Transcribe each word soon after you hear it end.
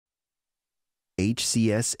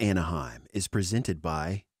HCS Anaheim is presented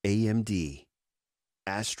by AMD,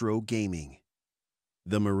 Astro Gaming,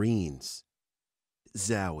 the Marines,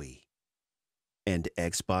 Zowie, and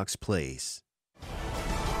Xbox Plays.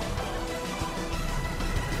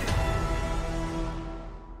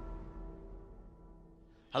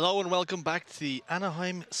 Hello and welcome back to the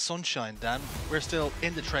Anaheim Sunshine, Dan. We're still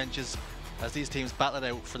in the trenches as these teams battle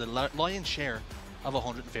it out for the lion's share of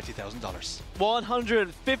 $150,000.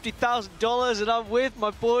 $150,000, and I'm with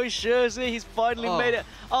my boy Jersey. He's finally made it.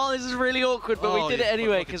 Oh, this is really awkward, but we did it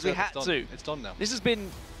anyway because we had to. It's done now. This has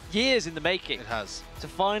been years in the making. It has. To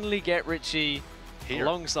finally get Richie here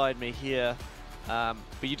alongside me here. But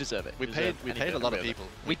you deserve it. We paid a lot of people.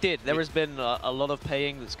 We did. There has been a lot of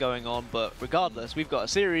paying that's going on, but regardless, we've got a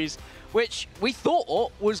series which we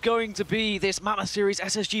thought was going to be this Mammoth series,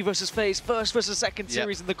 SSG versus FaZe, first versus second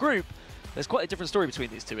series in the group. There's quite a different story between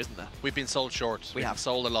these two, isn't there? We've been sold short. We have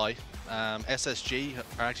sold a lie. SSG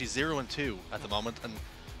are actually 0-2 at the moment, and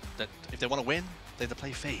that if they want to win, they have to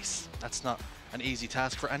play FaZe. That's not an easy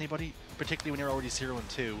task for anybody, particularly when you're already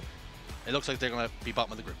 0-2. It looks like they're going to be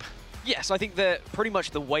bottom of the group. Yes, I think that pretty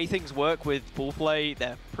much the way things work with pool play,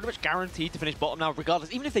 they're pretty much guaranteed to finish bottom now,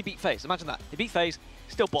 regardless. Even if they beat FaZe, imagine that. They beat FaZe,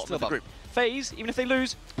 still bottom of the group. FaZe, even if they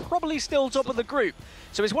lose, probably still top of the group.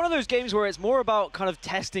 So it's one of those games where it's more about kind of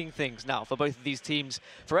testing things now for both of these teams.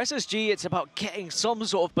 For SSG, it's about getting some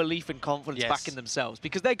sort of belief and confidence back in themselves,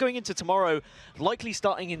 because they're going into tomorrow likely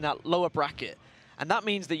starting in that lower bracket. And that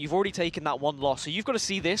means that you've already taken that one loss. So you've got to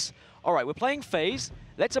see this. All right, we're playing FaZe.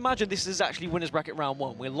 Let's imagine this is actually winners bracket round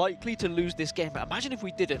 1. We're likely to lose this game, but imagine if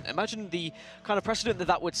we didn't. Imagine the kind of precedent that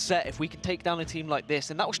that would set if we can take down a team like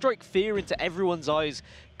this. And that will strike fear into everyone's eyes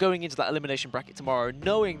going into that elimination bracket tomorrow,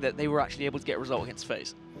 knowing that they were actually able to get a result against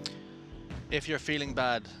FaZe. If you're feeling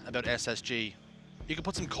bad about SSG, you can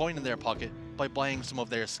put some coin in their pocket by buying some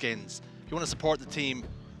of their skins. If you want to support the team,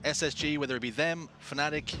 SSG, whether it be them,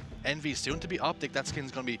 Fnatic, Envy, soon to be Optic, that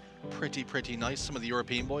skin's going to be pretty nice. Some of the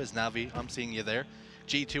European boys, Navi, I'm seeing you there.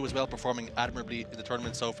 G2 as well, performing admirably in the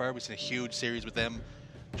tournament so far. We've seen a huge series with them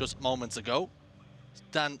just moments ago.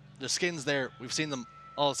 Dan, the skins there, we've seen them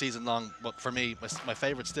all season long, but for me, my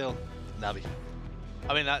favorite still, Navi.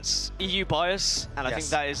 I mean, that's EU bias, and I think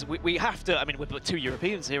that is, we have to, I mean, we've got 2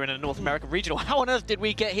 Europeans here in a North American regional. How on earth did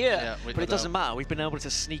we get here? Yeah, but it doesn't matter. We've been able to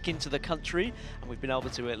sneak into the country, and we've been able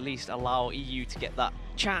to at least allow EU to get that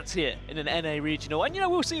chance here in an NA regional. And, you know,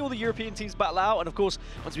 we'll see all the European teams battle out, and of course,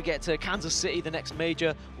 once we get to Kansas City, the next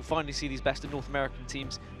major, we'll finally see these best of North American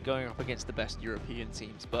teams going up against the best European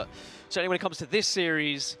teams. But certainly when it comes to this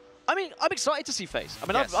series, I mean, I'm excited to see FaZe. I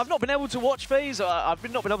mean, I've not been able to watch FaZe. I've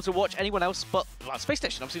not been able to watch anyone else but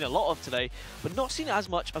Spacestation. I've seen a lot of today, but not seen as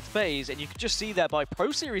much of FaZe. And you can just see there by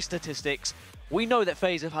Pro Series statistics, we know that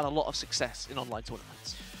FaZe have had a lot of success in online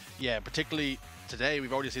tournaments. Yeah, particularly today,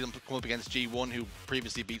 we've already seen them come up against G1, who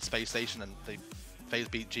previously beat Spacestation, and FaZe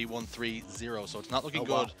beat G1 3-0. So it's not looking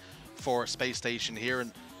good for Spacestation here.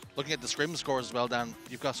 And looking at the scrim scores as well, Dan,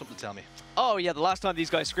 you've got something to tell me. Oh, yeah, the last time these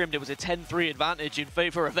guys scrimmed, it was a 10-3 advantage in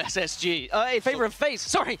favor of SSG. In favor of FaZe.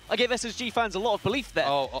 Sorry, I gave SSG fans a lot of belief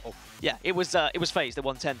there. Yeah, it was FaZe that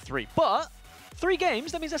won 10-3. But 3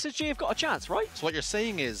 games, that means SSG have got a chance, right? So what you're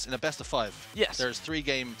saying is, in a best of 5, there's 3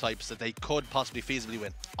 game types that they could possibly feasibly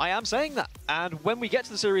win. I am saying that. And when we get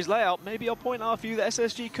to the series layout, maybe I'll point out a few that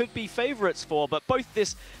SSG could be favorites for. But both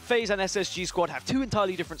this FaZe and SSG squad have 2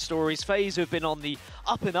 entirely different stories. FaZe have been on the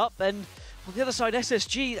up and up, and on the other side,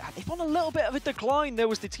 SSG, they've on a little bit of a decline. There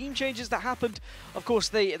was the team changes that happened. Of course,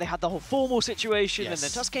 they had the whole formal situation, and then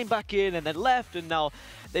Tusk came back in and then left, and now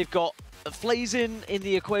they've got FaZe in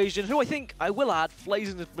the equation, who I think, I will add,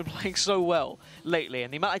 FaZe has been playing so well lately,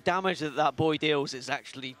 and the amount of damage that that boy deals is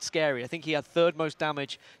actually scary. I think he had 3rd most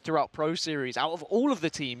damage throughout Pro Series out of all of the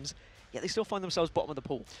teams, yet they still find themselves bottom of the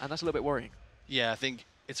pool, and that's a little bit worrying. Yeah, I think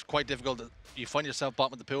it's quite difficult. You find yourself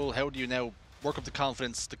bottom of the pool. How do you now work up the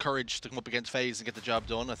confidence, the courage to come up against FaZe and get the job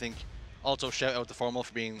done? I think also shout out to Formal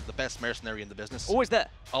for being the best mercenary in the business. Always there.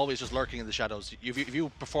 Always just lurking in the shadows. If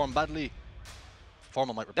you perform badly,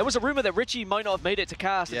 Formal might replace. There was a rumor that Richie might not have made it to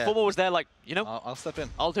cast, and Formal was there like, you know, I'll step in.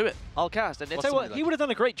 I'll do it. I'll cast. And tell you what, he would have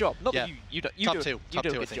done a great job. Not that you top do two, a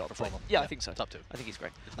good job for Formal. Yeah, I think so. Top 2. I think he's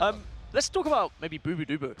great. Let's talk about maybe Boo Boo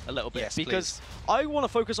Doo a little bit, because please. I want to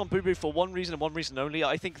focus on Boo Boo for one reason and one reason only.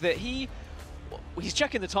 I think that he's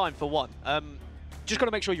checking the time for one. Just got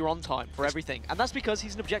to make sure you're on time for everything, and that's because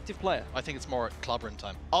he's an objective player. I think it's more clobbering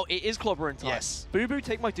time. Oh, it is clobbering time. Yes. Boo Boo,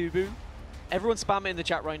 take my Doo Boo. Everyone spam it in the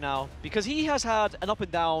chat right now, because he has had an up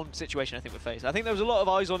and down situation, I think, with FaZe. I think there was a lot of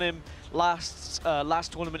eyes on him last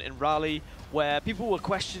tournament in Raleigh, where people were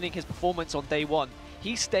questioning his performance on day 1.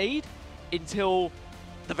 He stayed until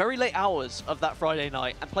the very late hours of that Friday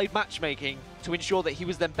night and played matchmaking to ensure that he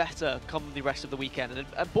was then better come the rest of the weekend.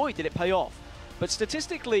 And boy, did it pay off. But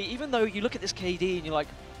statistically, even though you look at this KD and you're like,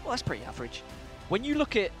 well, that's pretty average. When you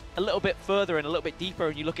look at a little bit further and a little bit deeper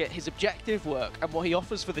and you look at his objective work and what he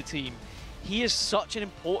offers for the team, he is such an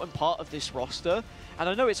important part of this roster. And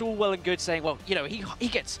I know it's all well and good saying, well, you know, he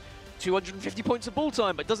gets 250 points of ball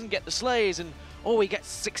time but doesn't get the slays, and oh, he gets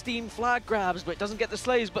 16 flag grabs but doesn't get the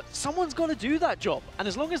slays. But someone's got to do that job. And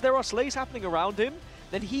as long as there are slays happening around him,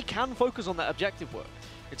 then he can focus on that objective work.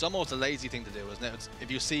 It's almost a lazy thing to do, isn't it? If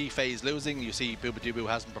you see FaZe losing, you see Boobadooboo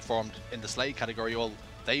hasn't performed in the slay category, well,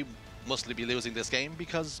 they must be losing this game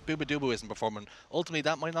because Boobadooboo isn't performing. Ultimately,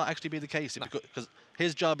 that might not actually be the case, because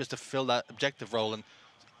his job is to fill that objective role, and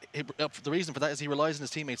the reason for that is he relies on his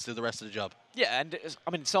teammates to do the rest of the job. Yeah, and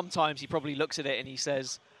I mean, sometimes he probably looks at it and he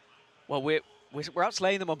says, well, we're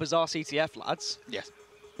outslaying them on Bizarre CTF, lads. Yes.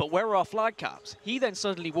 But where are our flag caps? He then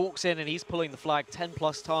suddenly walks in and he's pulling the flag 10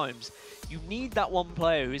 plus times. You need that one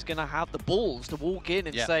player who's going to have the balls to walk in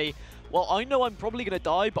and say, well, I know I'm probably going to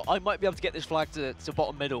die, but I might be able to get this flag to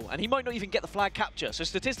bottom middle. And he might not even get the flag capture. So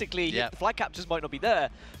statistically, the flag captures might not be there,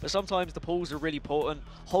 but sometimes the pulls are really important,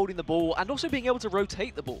 holding the ball and also being able to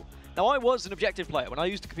rotate the ball. Now, I was an objective player when I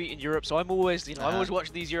used to compete in Europe, so I'm always, I'm always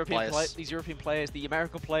watching these European players, the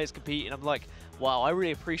American players compete, and I'm like, wow, I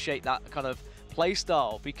really appreciate that kind of play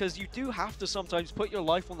style, because you do have to sometimes put your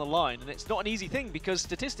life on the line, and it's not an easy thing because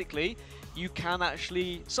statistically you can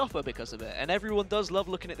actually suffer because of it, and everyone does love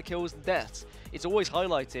looking at the kills and deaths. It's always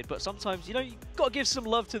highlighted, but sometimes, you know, you've got to give some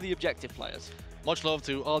love to the objective players. Much love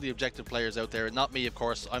to all the objective players out there. Not me, of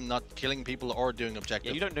course. I'm not killing people or doing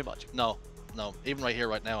objective. Yeah, you don't do much. No. No, even right here,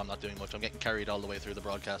 right now, I'm not doing much. I'm getting carried all the way through the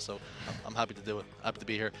broadcast, so I'm happy to do it. Happy to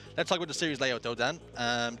be here. Let's talk about the series layout, though, Dan.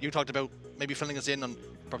 You talked about maybe filling us in on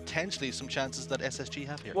potentially some chances that SSG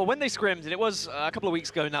have here. Well, when they scrimmed, and it was a couple of weeks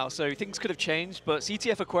ago now, so things could have changed, but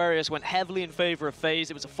CTF Aquarius went heavily in favor of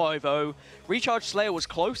FaZe. It was a 5-0. Recharge Slayer was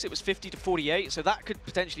close. It was 50-48, so that could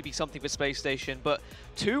potentially be something for Spacestation. But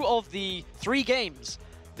 2 of the 3 games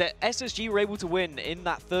that SSG were able to win in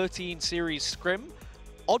that 13 series scrim,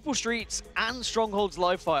 Oddball Streets and Stronghold's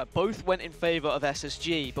Livefire both went in favor of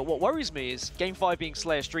SSG, but what worries me is Game 5 being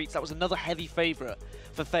Slayer Streets. That was another heavy favorite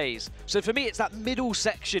for FaZe. So for me, it's that middle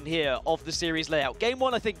section here of the series layout. Game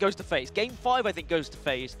 1, I think, goes to FaZe. Game 5, I think, goes to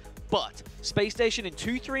FaZe. But Spacestation in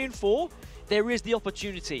 2, 3, and 4, there is the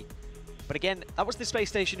opportunity. But again, that was the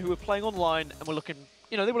Spacestation who were playing online and were looking,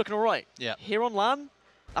 you know, they were looking all right. Yeah. Here on LAN,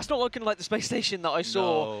 that's not looking like the Spacestation that I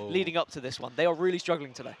saw leading up to this one. They are really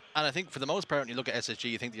struggling today. And I think for the most part, when you look at SSG,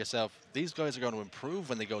 you think to yourself, these guys are going to improve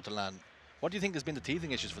when they go to LAN. What do you think has been the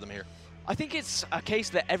teething issues for them here? I think it's a case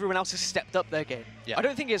that everyone else has stepped up their game. Yeah. I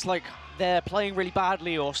don't think it's like they're playing really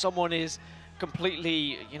badly or someone is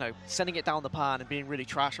completely, you know, sending it down the pan and being really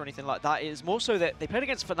trash or anything like that. It is more so that they played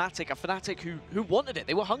against Fnatic, a Fnatic who wanted it.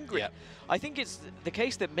 They were hungry. Yeah. I think it's the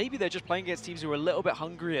case that maybe they're just playing against teams who are a little bit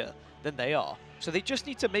hungrier than they are. So they just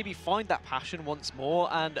need to maybe find that passion once more,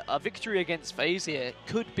 and a victory against FaZe here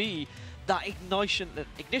could be that ignition that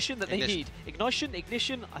they need.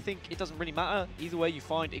 Ignition, I think it doesn't really matter. Either way, you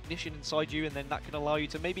find ignition inside you, and then that can allow you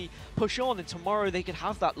to maybe push on, and tomorrow they could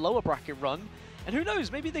have that lower bracket run. And who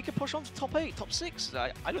knows, maybe they could push on to top 8, top 6.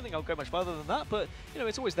 I don't think I'll go much further than that, but you know,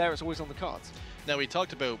 it's always there, it's always on the cards. Now, we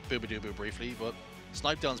talked about Boobadooboo briefly, but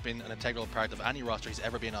Snipedown's been an integral part of any roster he's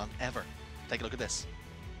ever been on, ever. Take a look at this.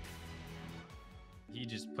 He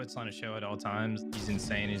just puts on a show at all times. He's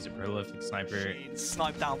insane. He's a prolific sniper.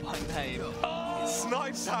 Snipedown by name.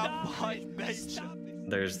 Snipedown by nature.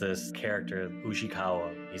 There's this character,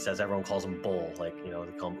 Ushikawa. He says everyone calls him Bull, like, you know,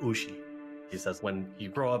 they call him Ushi. He says when you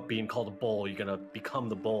grow up being called a bull, you're gonna become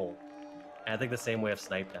the bull. And I think the same way of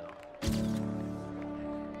Snipedown.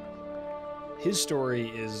 His story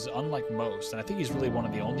is unlike most, and I think he's really one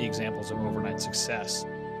of the only examples of overnight success.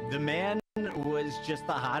 The man was just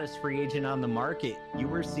the hottest free agent on the market. You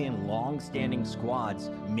were seeing long-standing squads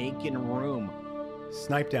making room.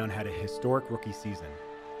 Snipedown had a historic rookie season,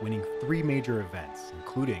 winning 3 major events,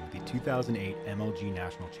 including the 2008 MLG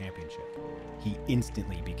National Championship. He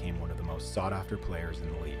instantly became one of the most sought-after players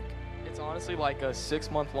in the league. It's honestly like a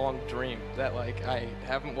 6-month-long dream that like I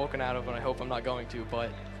haven't woken out of, and I hope I'm not going to,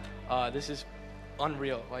 but this is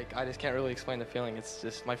unreal. Like, I just can't really explain the feeling. It's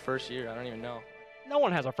just my first year. I don't even know. No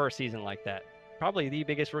one has a first season like that. Probably the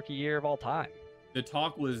biggest rookie year of all time. The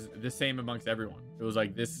talk was the same amongst everyone. It was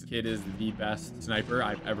like, this kid is the best sniper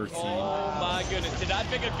I've ever seen. Oh my goodness, did I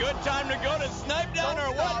pick a good time to go to snipe down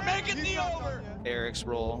or what? Make it the over! Eric's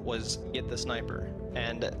role was get the sniper,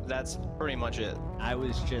 and that's pretty much it. I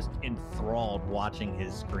was just enthralled watching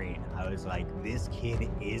his screen. I was like, this kid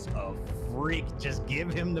is a freak. Just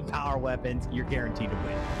give him the power weapons. You're guaranteed to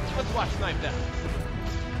win. Let's watch snipe down.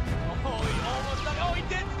 Oh, he almost done. Oh, he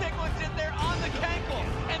did stick one in there on the cankle.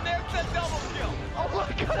 And there's the double kill. Oh my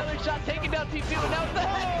god, another shot taken down T2. And now the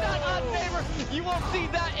headshot on Saber. You won't see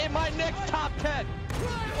that in my next top 10.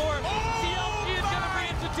 Or CLG is going to bring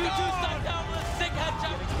it to 2-2. Snipe down with a sick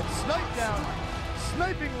headshot. Snipe down.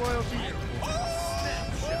 Sniping royalty. Oh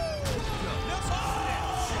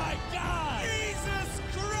my god. Jesus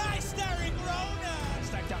Christ, Eric Rona.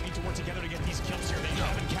 Snipe down need to work together to get these kills here. They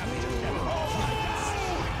haven't captured together. Oh my god.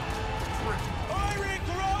 Eric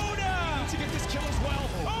Rona. To get this kill as well.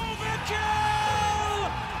 Overkill!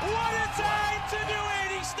 What a time to do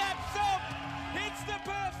it! He steps up, hits the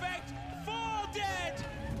perfect, fall dead.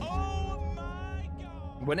 Oh my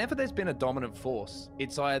god! Whenever there's been a dominant force,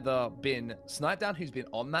 it's either been Snipedown who's been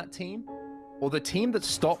on that team, or the team that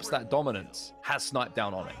stops that dominance has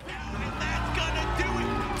Snipedown on it. And that's gonna do it!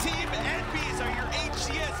 Team Envies are your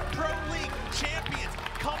HCS Pro League champions,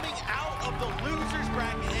 coming out of the losers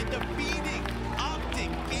bracket and defeating Optic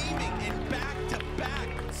Gaming in back-to-back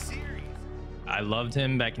series. I loved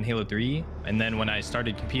him back in Halo 3, and then when I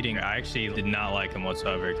started competing, I actually did not like him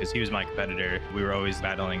whatsoever because he was my competitor. We were always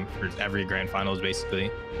battling for every grand finals basically.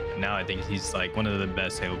 And now I think he's like one of the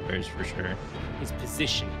best Halo players for sure. His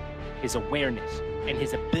position, his awareness, and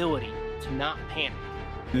his ability to not panic.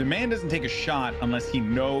 The man doesn't take a shot unless he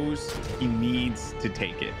knows he needs to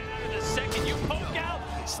take it. The second you poke out,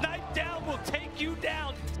 Snipe Down will take you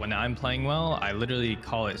down. When I'm playing well, I literally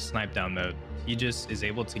call it snipe down mode. He just is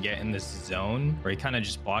able to get in this zone where he kind of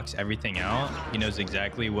just blocks everything out. He knows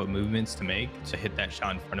exactly what movements to make to hit that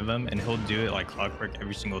shot in front of him, and he'll do it like clockwork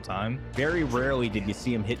every single time. Very rarely did you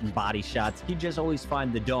see him hitting body shots. He'd just always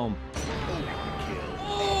find the dome.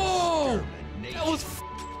 Oh! That was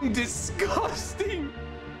disgusting!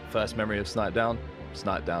 First memory of Snipedown,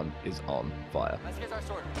 Snipedown is on fire. Let's get our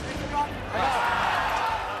sword.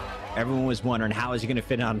 Everyone was wondering how is he going to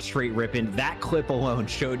fit on straight ripping. That clip alone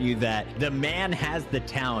showed you that the man has the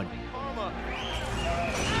talent.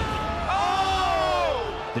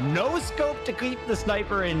 Oh! The no scope to keep the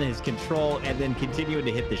sniper in his control and then continuing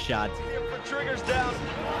to hit the shots. For triggers down.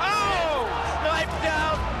 Oh! Snipe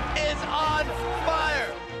Down is on fire.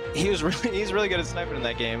 He's really good at sniping in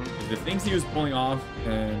that game. The things he was pulling off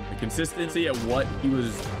and the consistency at what he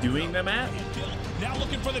was doing them at. Now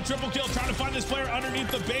looking for the triple kill, trying to find this player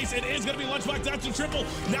underneath the base. It is going to be Lunchbox. That's the triple.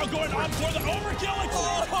 Now going on for the overkill.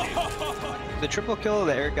 The triple kill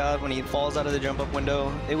that Eric got when he falls out of the jump up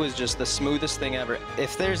window, it was just the smoothest thing ever.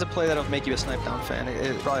 If there's a play that'll make you a Snipe Down fan,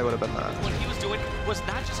 it probably would have been that. What he was doing was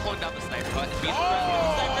not just holding down the sniper, but being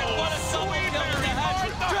the sniper. What a double kill in the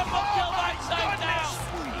head. Triple kill by Snipe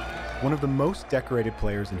Down. One of the most decorated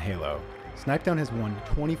players in Halo, Snipedown has won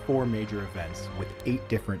 24 major events with 8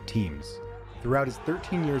 different teams. Throughout his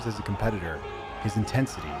 13 years as a competitor, his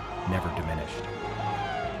intensity never diminished.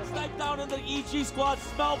 Snipe Down in the EG squad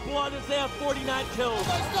smell blood as they have 49 kills.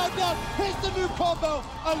 Snipe Down hits the new combo,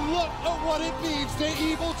 and look at what it means to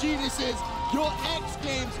Evil Geniuses, your X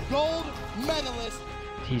Games gold medalist.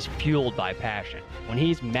 He's fueled by passion. When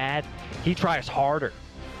he's mad, he tries harder.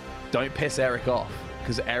 Don't piss Eric off,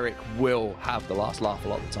 because Eric will have the last laugh a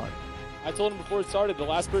lot of the time. I told him before it started, the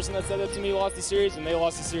last person that said that to me lost the series, and they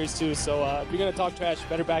lost the series too. So if you're going to talk trash, you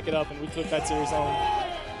better back it up, and we took that series home.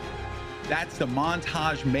 That's the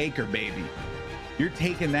montage maker, baby. You're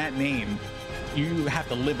taking that name, you have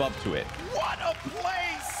to live up to it. What a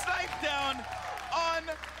play, Snipe Down.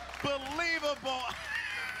 Unbelievable.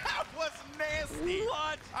 That was nasty.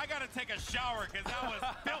 What? I got to take a shower because that was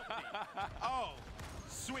filthy. Oh,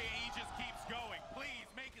 sweet. He just keeps going. Please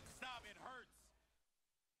make it stop. It hurts.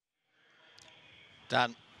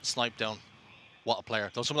 Dan, Snipe Down. What a player.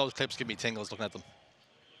 Some of those clips give me tingles looking at them.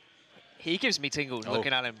 He gives me tingles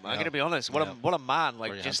looking at him. I'm going to be honest. What a man.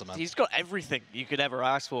 Like, man. He's got everything you could ever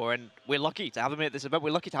ask for, and we're lucky to have him at this event.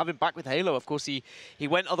 We're lucky to have him back with Halo. Of course, he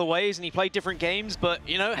went other ways and he played different games, but,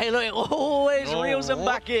 you know, Halo always reels him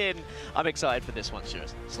back in. I'm excited for this one,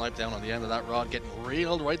 Stuart. Snipe Down on the end of that rod, getting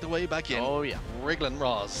reeled right the way back in. Oh, yeah. Wriggling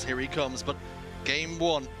Roz. Here he comes, but game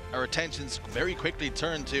one, our attentions very quickly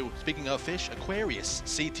turned to, speaking of fish, Aquarius,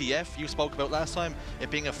 CTF, you spoke about last time,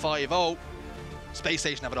 it being a 5-0.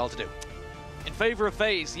 Spacestation have it all to do. In favor of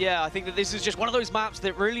FaZe, yeah, I think that this is just one of those maps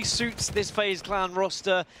that really suits this FaZe clan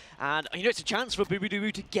roster. And, you know, it's a chance for Booby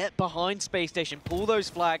to get behind Spacestation, pull those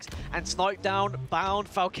flags, and snipe down, bound,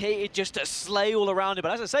 Falcated just to slay all around it.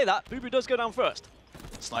 But as I say that, Booby does go down first.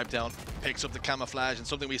 Snipe down, picks up the camouflage, and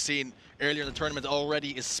something we've seen earlier in the tournament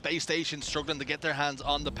already is Spacestation struggling to get their hands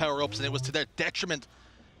on the power-ups, and it was to their detriment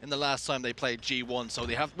in the last time they played G1. So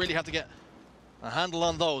they really have to get a handle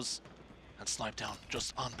on those. And Snipe down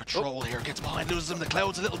just on patrol here, gets behind, loses him in the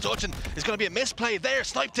clouds, a little touch, and it's going to be a misplay there.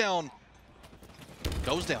 Snipe down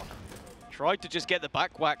goes down. Tried to just get the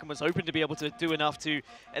back whack and was hoping to be able to do enough to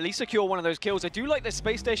at least secure one of those kills. I do like that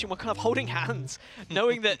Spacestation were kind of holding hands,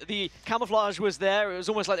 knowing that the camouflage was there. It was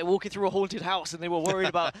almost like they're walking through a haunted house and they were worried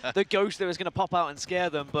about the ghost that was going to pop out and scare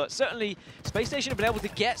them. But certainly, Spacestation have been able to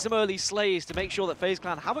get some early slays to make sure that FaZe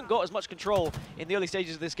Clan haven't got as much control in the early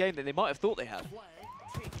stages of this game that they might have thought they had.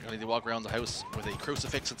 Really, they walk around the house with a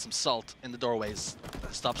crucifix and some salt in the doorways.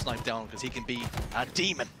 Stop Snipe down because he can be a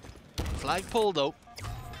demon. Flag pull though,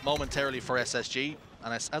 momentarily for SSG.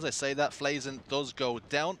 And as I say that, FaZe does go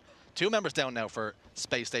down. 2 members down now for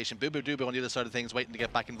Spacestation. Booby on the other side of things, waiting to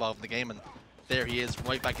get back involved in the game. And there he is,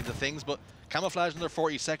 right back into things. But camouflage another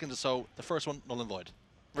 40 seconds or so. The first one, null and void.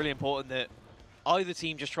 Really important that either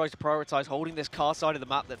team just tries to prioritize holding this car side of the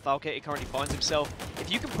map that Falcated currently finds himself.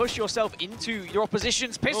 If you can push yourself into your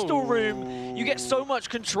opposition's pistol room, you get so much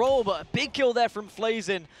control, but a big kill there from FaZe,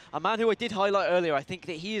 a man who I did highlight earlier. I think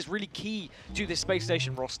that he is really key to this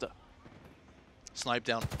Spacestation roster. Snipe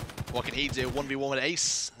down. What can he do? 1v1 with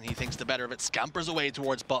Ace, and he thinks the better of it. Scampers away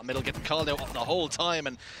towards bot middle, getting called out the whole time,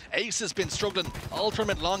 and Ace has been struggling all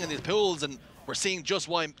tournament long in these pools, and we're seeing just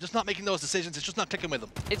why, just not making those decisions. It's just not clicking with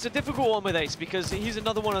him. It's a difficult one with Ace because he's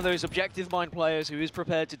another one of those objective mind players who is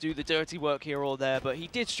prepared to do the dirty work here or there, but he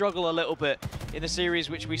did struggle a little bit in the series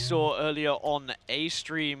which we saw earlier on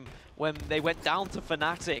A-Stream when they went down to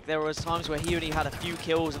Fnatic. There was times where he only had a few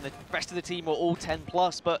kills and the rest of the team were all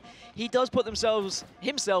 10+, but he does put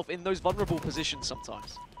himself in those vulnerable positions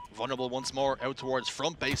sometimes. Vulnerable once more out towards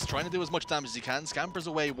front base, trying to do as much damage as he can. Scampers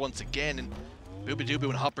away once again, and Booby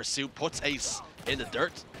in hot pursuit puts Ace in the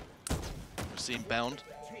dirt. We're seeing Bound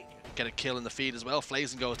get a kill in the feed as well.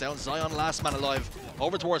 FaZe goes down. Zion, last man alive,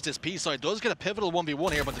 over towards this P side. Does get a pivotal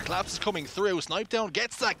 1v1 here, but the collapse is coming through. Snipe down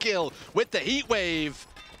gets that kill with the heat wave.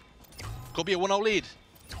 Could be a 1-0 lead.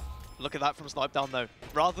 Look at that from Snipe down though.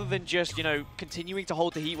 Rather than just, you know, continuing to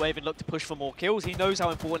hold the heat wave and look to push for more kills, he knows how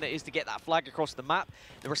important it is to get that flag across the map.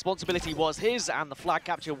 The responsibility was his, and the flag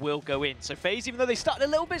capture will go in. So FaZe, even though they started a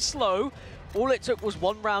little bit slow, all it took was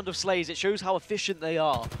 1 round of slays. It shows how efficient they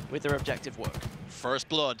are with their objective work. First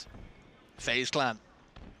blood. FaZe Clan.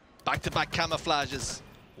 Back-to-back camouflages.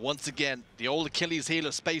 Once again, the old Achilles heel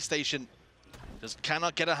of Spacestation just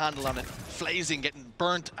cannot get a handle on it. FaZe getting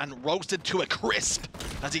burnt and roasted to a crisp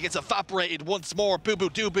as he gets evaporated once more.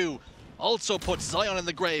 Boo also puts Zion in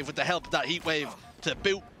the grave with the help of that heat wave to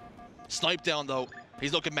boot. Snipe down though.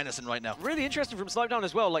 He's looking menacing right now. Really interesting from Snipe down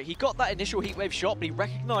as well. Like, he got that initial heat wave shot, but he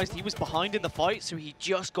recognized he was behind in the fight, so he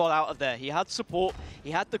just got out of there. He had support, he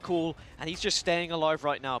had the call, and he's just staying alive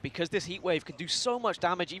right now because this heat wave can do so much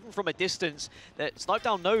damage, even from a distance, that Snipe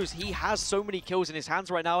down knows he has so many kills in his hands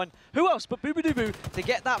right now. And who else but Boo to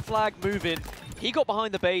get that flag moving. He got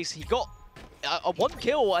behind the base, he got a 1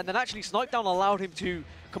 kill, and then actually Snipe down allowed him to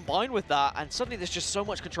combine with that, and suddenly there's just so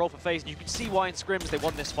much control for FaZe, and you can see why in scrims they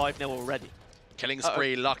won this 5-0 already. Killing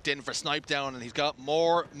spree locked in for Snipe down, and he's got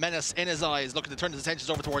more menace in his eyes, looking to turn his attentions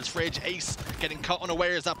over towards Fridge. Ace getting caught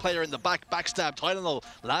unawares, that player in the backstab. Tylenol,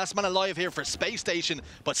 last man alive here for Spacestation,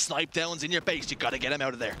 but Snipe down's in your base. You got to get him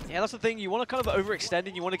out of there. Yeah, that's the thing. You want to kind of overextend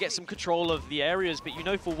and you want to get some control of the areas, but you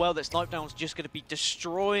know full well that Snipe down's just going to be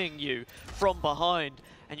destroying you from behind,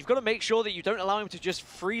 and you've got to make sure that you don't allow him to just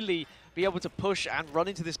freely be able to push and run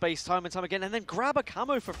into this base time and time again, and then grab a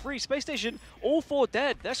camo for free. Spacestation, all 4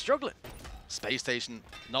 dead. They're struggling. Spacestation,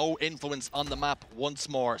 no influence on the map once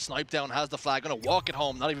more. Snipe down has the flag, gonna walk it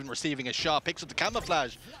home, not even receiving a shot. Picks up the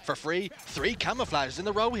camouflage for free. 3 camouflages in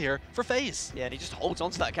a row here for FaZe. Yeah, and he just holds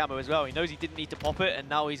onto that camo as well. He knows he didn't need to pop it, and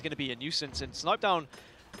now he's gonna be a nuisance. And Snipe down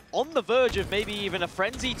on the verge of maybe even a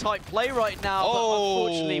frenzy type play right now, but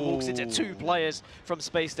unfortunately walks into 2 players from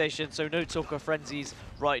Spacestation, so no talk of frenzies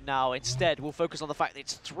right now. Instead, we'll focus on the fact that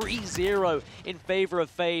it's 3-0 in favor of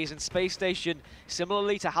FaZe, and Spacestation,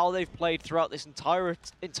 similarly to how they've played throughout this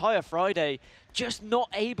entire Friday, just not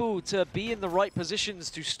able to be in the right positions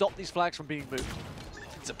to stop these flags from being moved.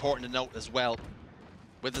 It's important to note as well,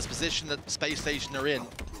 with this position that Spacestation are in,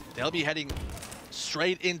 they'll be heading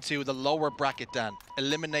straight into the lower bracket, Dan.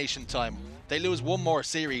 Elimination time. They lose 1 more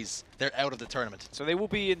series, they're out of the tournament. So they will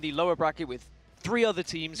be in the lower bracket with 3 other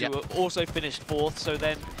teams who are also finished 4th, so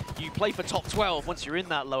then you play for top 12 once you're in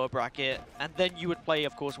that lower bracket, and then you would play,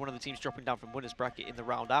 of course, one of the teams dropping down from winners bracket in the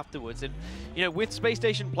round afterwards. And, you know, with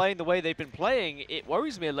Spacestation playing the way they've been playing, it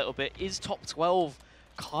worries me a little bit. Is top 12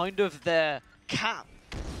 kind of their cap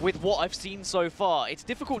with what I've seen so far? It's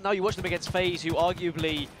difficult now. You watch them against FaZe, who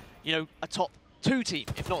arguably, you know, a top 2 team,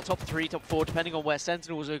 if not top 3, top 4, depending on where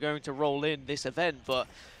Sentinels are going to roll in this event. But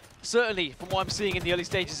certainly, from what I'm seeing in the early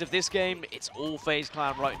stages of this game, it's all FaZe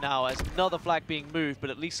Clan right now as another flag being moved, but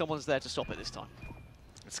at least someone's there to stop it this time.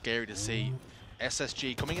 It's scary to see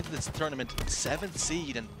SSG coming into this tournament 7th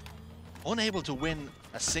seed and unable to win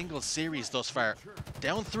a single series thus far.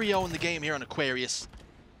 Down 3-0 in the game here on Aquarius,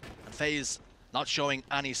 and FaZe not showing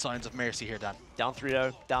any signs of mercy here, Dan. Down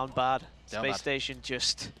 3-0, down bad. Spacestation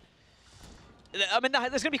just... I mean, there's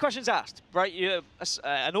going to be questions asked, right?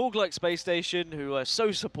 An org like Spacestation, who are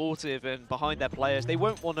so supportive and behind their players, they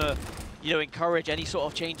won't want to, you know, encourage any sort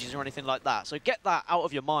of changes or anything like that. So get that out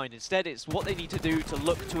of your mind. Instead, it's what they need to do to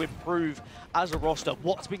look to improve as a roster.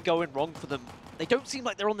 What's been going wrong for them? They don't seem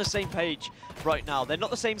like they're on the same page right now. They're not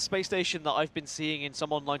the same Spacestation that I've been seeing in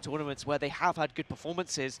some online tournaments where they have had good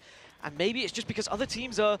performances. And maybe it's just because other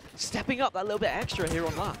teams are stepping up that little bit extra here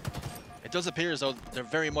on LAN. It does appear as though they're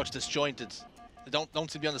very much disjointed. They don't seem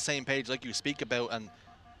to be on the same page like you speak about, and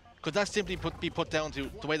could that simply be put down to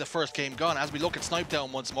the way the first game gone? As we look at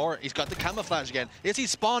Snipedown once more, he's got the camouflage again. Is he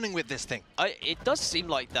spawning with this thing? It does seem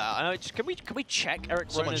like that. I know, can we check Eric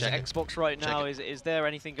Rona's Xbox right now? Is there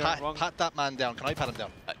anything going wrong? Pat that man down. Can I pat him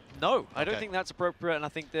down? No, I don't think that's appropriate, and I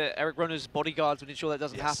think that Eric Rona's bodyguards would ensure that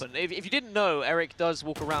doesn't happen. If you didn't know, Eric does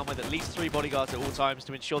walk around with at least 3 bodyguards at all times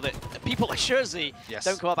to ensure that people like Jersey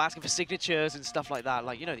don't come up asking for signatures and stuff like that.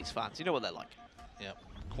 Like, you know these fans, you know what they're like. Yeah,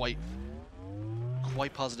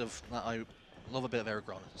 quite positive. I love a bit of Eric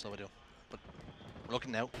Rona, so I do. But we're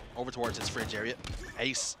looking now over towards his fridge area.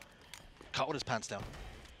 Ace caught with his pants down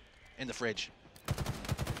in the fridge.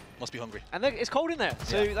 Must be hungry. And it's cold in there,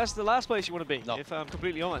 so that's the last place you want to be, if I'm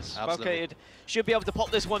completely honest. Falcated should be able to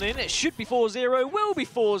pop this one in. It should be 4-0, will be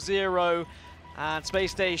 4-0. And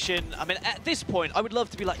Spacestation, I mean, at this point, I would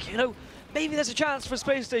love to be like, you know, maybe there's a chance for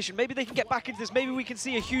Spacestation. Maybe they can get back into this. Maybe we can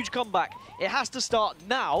see a huge comeback. It has to start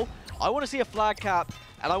now. I want to see a flag cap,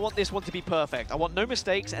 and I want this one to be perfect. I want no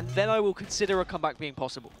mistakes, and then I will consider a comeback being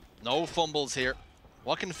possible. No fumbles here.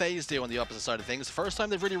 What can FaZe do on the opposite side of things? First time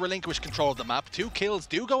they've really relinquished control of the map. 2 kills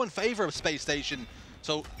do go in favor of Spacestation.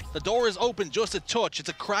 So the door is open just a touch. It's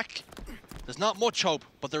a crack. There's not much hope,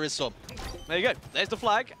 but there is some. There you go. There's the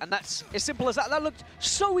flag, and that's as simple as that. That looked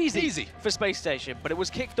so easy for Spacestation, but it was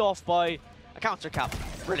kicked off by a counter cap.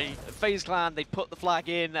 Really, FaZe Clan, they put the flag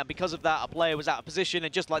in, and because of that, a player was out of position,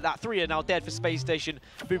 and just like that, 3 are now dead for Spacestation.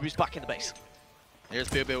 Boo-Boo's back in the base. Here's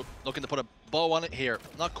Boo-Boo looking to put a bow on it here.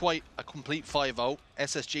 Not quite a complete 5-0.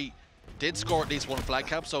 SSG did score at least 1 flag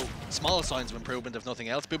cap, so small signs of improvement if nothing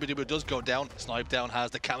else. Boo-Boo does go down. Snipedown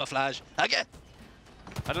has the camouflage again.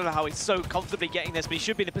 I don't know how he's so comfortably getting this, but he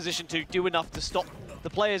should be in a position to do enough to stop the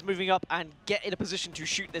players moving up and get in a position to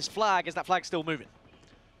shoot this flag as that flag's still moving.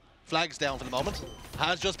 Flag's down for the moment.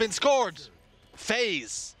 Has just been scored.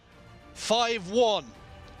 FaZe 5-1.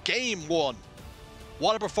 Game 1.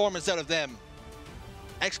 What a performance out of them.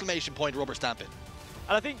 Exclamation point, rubber stamp it.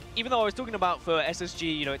 And I think, even though I was talking about for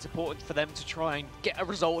SSG, you know, it's important for them to try and get a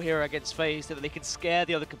result here against FaZe so that they can scare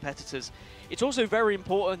the other competitors. It's also very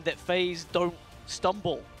important that FaZe don't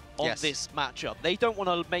stumble on this matchup. They don't want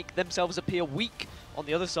to make themselves appear weak on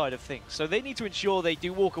the other side of things. So they need to ensure they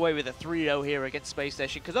do walk away with a 3-0 here against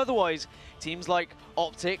Spacestation, because otherwise teams like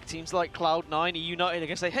Optic, teams like Cloud9, United are going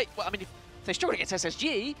to say, hey, well, I mean, if they struggle against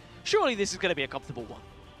SSG, surely this is going to be a comfortable one.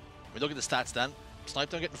 We look at the stats then.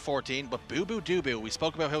 Snipedown getting 14, but Boo-Boo Doo-Boo, we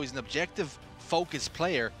spoke about how he's an objective, focused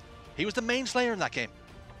player. He was the main slayer in that game.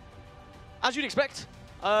 As you'd expect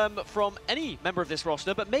from any member of this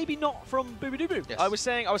roster, but maybe not from Boo-Boo Doo-Boo. I was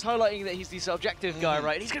highlighting that he's this objective guy,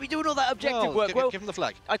 right? And he's going to be doing all that objective work. Well, give him the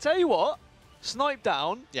flag. I tell you what,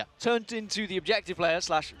 Snipedown turned into the objective player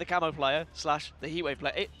 / the camo player / the heatwave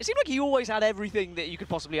player. It seemed like he always had everything that you could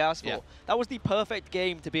possibly ask for. That was the perfect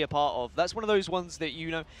game to be a part of. That's one of those ones that,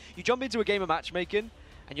 you know, you jump into a game of matchmaking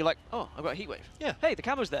and you're like, oh, I've got a heatwave. Yeah. Hey, the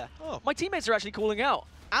camo's there. Oh. My teammates are actually calling out,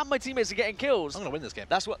 and my teammates are getting kills. I'm going to win this game.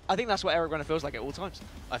 I think that's what Eric Runner feels like at all times.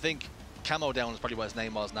 I think Camo Down is probably what his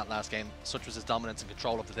name was in that last game. Such was his dominance and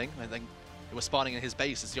control of the thing. I think it was spawning in his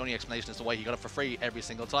base. It's the only explanation as to why he got it for free every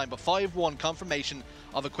single time. But 5-1 confirmation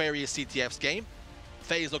of Aquarius CTF's game.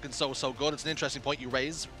 FaZe looking so good. It's an interesting point you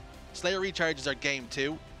raise. Slayer recharges are game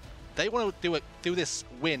 2. They want to do this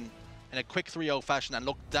win in a quick 3-0 fashion and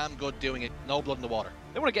look damn good doing it. No blood in the water.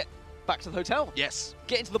 They want to get back to the hotel. Yes.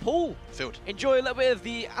 Get into the pool. Food. Enjoy a little bit of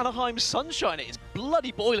the Anaheim sunshine. It is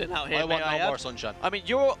bloody boiling out here. I want no more sunshine. I mean,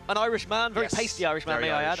 you're an Irish man, very pasty Irish man, Very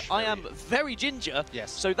may Irish, I add. I am very ginger.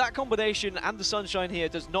 Yes. So that combination and the sunshine here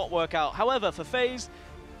does not work out. However, for FaZe,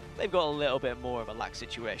 they've got a little bit more of a lax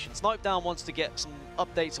situation. Snipedown wants to get some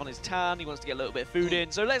updates on his tan. He wants to get a little bit of food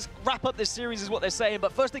in. So let's wrap up this series is what they're saying.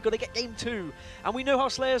 But first they've got to get game 2. And we know how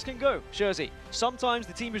Slayers can go. Jersey, sometimes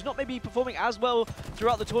the team who's not maybe performing as well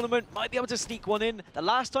throughout the tournament might be able to sneak one in. The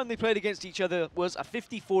last time they played against each other was a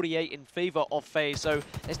 50-48 in favor of FaZe. So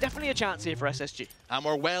there's definitely a chance here for SSG. And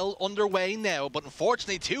we're well underway now, but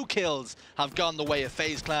unfortunately 2 kills have gone the way of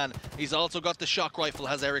FaZe Clan. He's also got the shock rifle,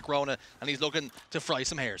 has Eric Rona, and he's looking to fry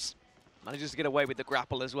some hairs. Manages to get away with the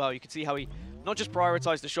grapple as well. You can see how he not just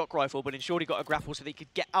prioritized the shock rifle, but ensured he got a grapple so that he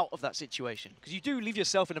could get out of that situation. Because you do leave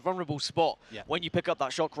yourself in a vulnerable spot when you pick up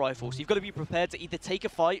that shock rifle. So you've got to be prepared to either take a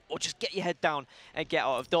fight or just get your head down and get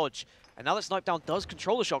out of dodge. And now that Snipedown does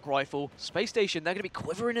control the shock rifle, Spacestation, they're going to be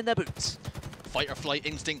quivering in their boots. Fight or flight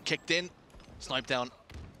instinct kicked in. Snipedown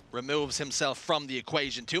removes himself from the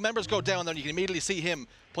equation. 2 members go down, then you can immediately see him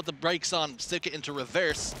put the brakes on, stick it into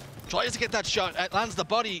reverse. Tries to get that shot, lands the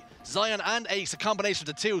body. Zion and Ace, a combination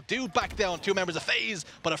of the 2, do back down 2 members of FaZe,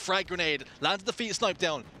 but a frag grenade lands at the feet of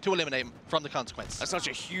Snipedown to eliminate him from the consequence. That's such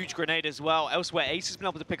a huge grenade as well. Elsewhere, Ace has been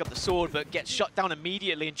able to pick up the sword, but gets shut down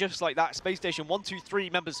immediately, and just like that, Spacestation 1, 2, 3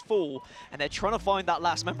 members fall, and they're trying to find that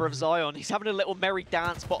last member of Zion. He's having a little merry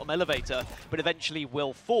dance bottom elevator, but eventually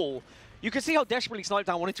will fall. You can see how desperately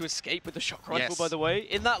Snipedown wanted to escape with the shock rifle, by the way.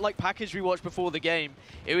 In that package we watched before the game,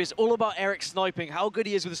 it was all about Eric sniping, how good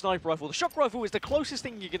he is with the sniper rifle. The shock rifle is the closest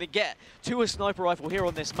thing you're going to get to a sniper rifle here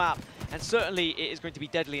on this map, and certainly it is going to be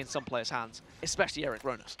deadly in some players' hands, especially Eric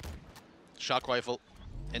Rona's. Shock rifle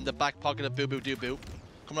in the back pocket of Boo Boo Doo Boo,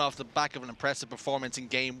 coming off the back of an impressive performance in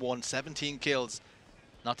game 1, 17 kills.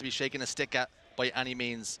 Not to be shaken a stick at by any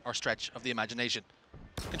means or stretch of the imagination.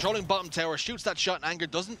 Controlling bottom tower, shoots that shot in anger,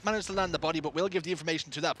 doesn't manage to land the body, but will give the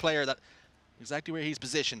information to that player that exactly where he's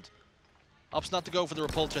positioned. Opts not to go for the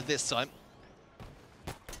repulsor this time.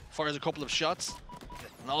 Fires a couple of shots,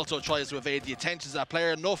 and also tries to evade the attentions of that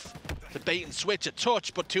player enough to bait and switch a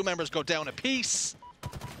touch, but 2 members go down a piece.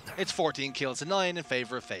 It's 14 kills to 9 in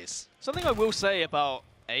favor of FaZe. Something I will say about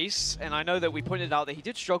Ace, and I know that we pointed out that he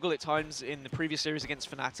did struggle at times in the previous series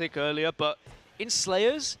against Fnatic earlier, but in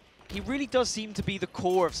Slayers, he really does seem to be the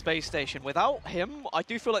core of Spacestation. Without him, I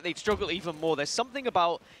do feel like they'd struggle even more. There's something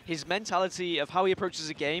about his mentality of how he approaches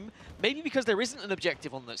a game, maybe because there isn't an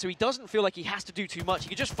objective on that, so he doesn't feel like he has to do too much. He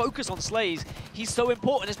can just focus on slays. He's so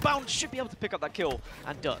important. His bound should be able to pick up that kill,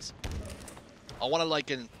 and does. I want to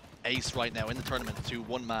liken Ace right now in the tournament to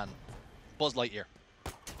one man, Buzz Lightyear.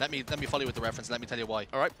 Let me follow you with the reference, and let me tell you why.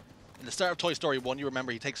 All right. In the start of Toy Story 1, you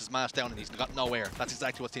remember he takes his mask down and he's got no air. That's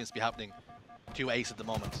exactly what seems to be happening to Ace at the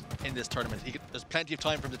moment in this tournament. There's plenty of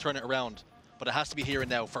time for him to turn it around, but it has to be here and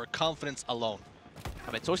now for confidence alone.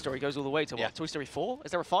 I mean, Toy Story goes all the way to what? Toy Story 4?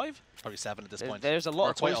 Is there a 5? Probably 7 at this point. There's a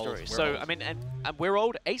lot of Toy Stories. So, old. I mean, and we're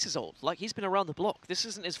old. Ace is old. Like, he's been around the block. This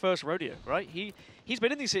isn't his first rodeo, right? He's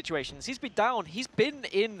been in these situations. He's been down. He's been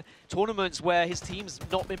in tournaments where his team's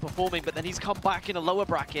not been performing, but then he's come back in a lower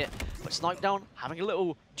bracket. But Snipedown having a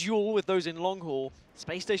little duel with those in long haul.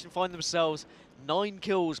 Spacestation find themselves 9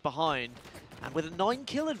 kills behind. And with a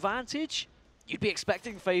 9-kill advantage, you'd be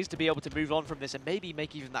expecting FaZe to be able to move on from this and maybe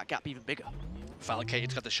make even that gap even bigger.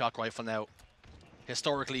 Falcate's got the shock rifle now.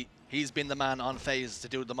 Historically, he's been the man on FaZe to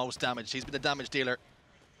do the most damage. He's been the damage dealer,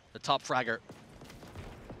 the top fragger.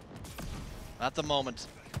 At the moment,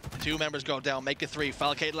 2 members go down, make it 3.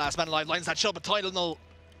 Falcate, last man alive, lines that shot, but title null,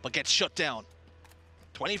 but gets shut down.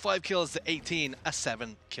 25 kills to 18, a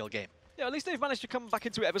 7-kill game. Yeah, at least they've managed to come back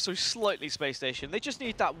into it ever so slightly, Spacestation. They just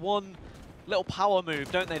need that one little power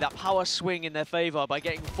move, don't they? That power swing in their favor by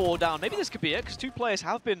getting 4 down. Maybe this could be it, because 2 players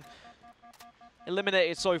have been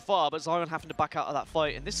eliminated so far, but Zion having to back out of that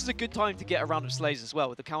fight. And this is a good time to get a round of slays as well,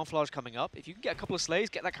 with the camouflage coming up. If you can get a couple of slays,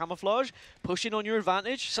 get that camouflage, push in on your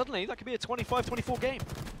advantage, suddenly that could be a 25-24 game.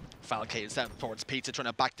 Falcate is down towards Pizza, trying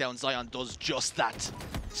to back down. Zion does just that.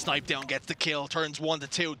 Snipedown gets the kill, turns 1 to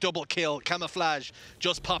 2, double kill, camouflage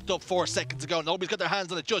just popped up 4 seconds ago. Nobody's got their hands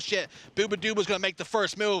on it just yet. Booba Dooba's going to make the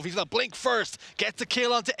first move. He's going to blink first, gets the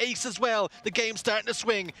kill onto Ace as well. The game's starting to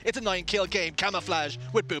swing. It's a 9-kill game, camouflage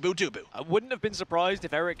with Booba Doobu. I wouldn't have been surprised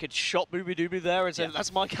if Eric had shot Booba Doobu there and said,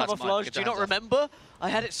 that's my camouflage. Do you not remember? I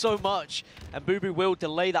had it so much. And Boobu will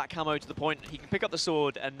delay that camo to the point he can pick up the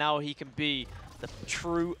sword, and now he can be the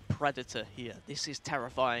true predator here. This is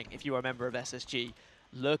terrifying if you are a member of SSG.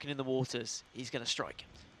 Lurking in the waters, he's going to strike.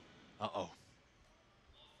 Uh-oh.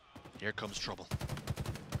 Here comes trouble.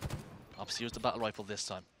 Ops used the battle rifle this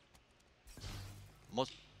time.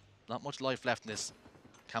 Not much life left in this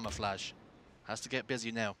camouflage. Has to get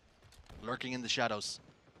busy now. Lurking in the shadows.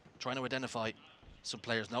 Trying to identify some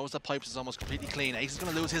players. Knows that Pipes is almost completely clean. Ace is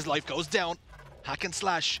going to lose his life. Goes down. Hack and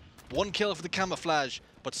slash. 1 kill for the camouflage,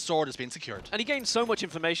 but Sword has been secured. And he gained so much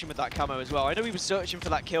information with that camo as well. I know he was searching for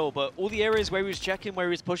that kill, but all the areas where he was checking, where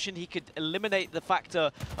he was pushing, he could eliminate the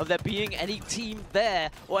factor of there being any team there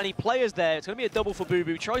or any players there. It's going to be a double for Boo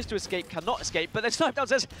Boo. Tries to escape, cannot escape, but then Sniped Down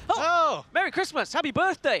says, oh, Merry Christmas, Happy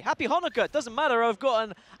Birthday, Happy Hanukkah. Doesn't matter, I've got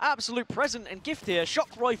an absolute present and gift here.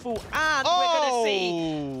 Shock Rifle, and we're going to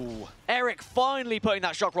see Eric finally putting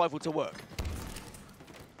that Shock Rifle to work.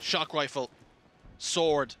 Shock Rifle,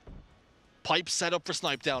 Sword, Pipe set up for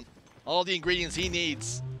Snipe Down. All the ingredients he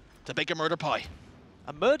needs to bake a murder pie.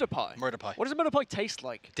 A murder pie? Murder pie. What does a murder pie taste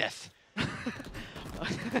like? Death.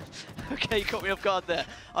 Okay, you caught me off guard there.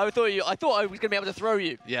 I thought I was going to be able to throw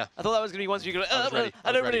you. Yeah. I thought that was going to be ones you go, I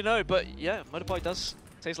don't really know, but yeah, murder pie does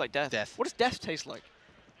taste like death. Death. What does death taste like?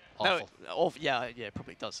 Awful. No, yeah, it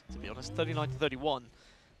probably does, to be honest. 39 to 31.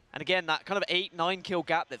 And again, that kind of 8-9 kill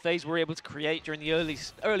gap that FaZe were able to create during the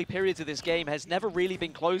early periods of this game has never really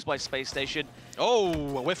been closed by Spacestation. Oh,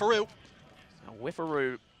 a whiffaroo. A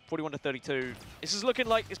whiffaroo, 41 to 32. This is looking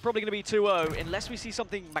like it's probably going to be 2-0 unless we see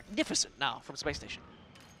something magnificent now from Spacestation.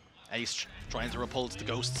 Ace trying to repulse the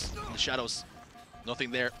ghosts in the shadows.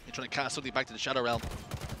 Nothing there. You're trying to cast something back to the Shadow Realm.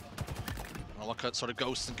 I don't know what sort of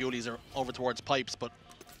ghosts and ghoulies are over towards Pipes, but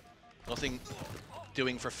nothing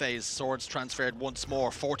doing for FaZe. Swords transferred once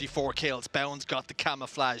more. 44 kills. Bounds got the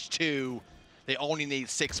camouflage too. They only need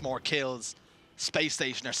 6 more kills.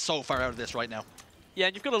 Spacestation are so far out of this right now. Yeah,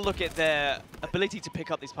 and you've got to look at their ability to pick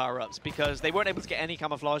up these power-ups because they weren't able to get any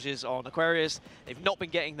camouflages on Aquarius. They've not been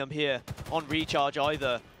getting them here on Recharge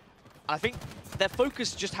either. I think their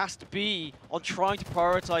focus just has to be on trying to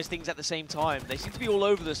prioritize things at the same time. They seem to be all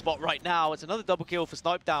over the spot right now. It's another double kill for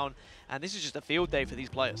Snipe Down, and this is just a field day for these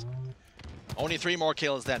players. Only 3 more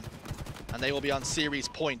kills then, and they will be on series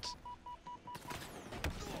point.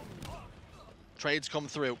 Trades come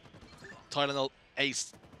through. Tylenol,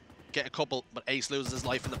 Ace get a couple, but Ace loses his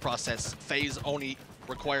life in the process. FaZe only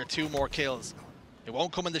require 2 more kills. It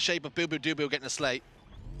won't come in the shape of Boo Boo Doo Boo getting a slay,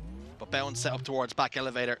 but Bound set up towards back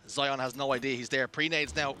elevator. Zion has no idea he's there.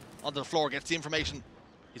 Pre-nades now onto the floor, gets the information.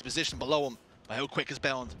 He's positioned below him, but how quick is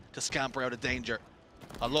Bound to scamper out of danger?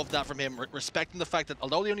 I love that from him, respecting the fact that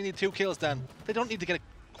although they only need 2 kills, Dan, they don't need to get it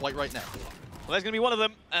quite right now. Well, there's going to be one of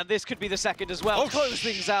them, and this could be the second as well. Close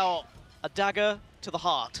things out. A dagger to the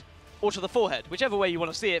heart, or to the forehead, whichever way you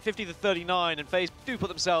want to see it. 50 to 39, and FaZe do put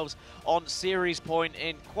themselves on series point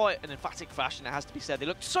in quite an emphatic fashion, it has to be said. They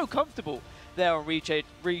looked so comfortable there on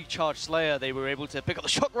Recharge Slayer. They were able to pick up the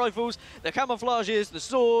shock rifles, the camouflages, the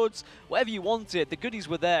swords, whatever you wanted. The goodies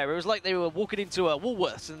were there. It was like they were walking into a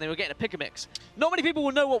Woolworths and they were getting a pick-a-mix. Not many people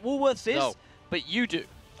will know what Woolworths is, but you do.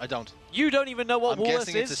 I don't. You don't even know what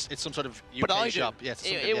Woolworths is? It's some sort of UK shop. Yeah,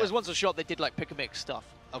 it was once a shop that did like pick-a-mix stuff.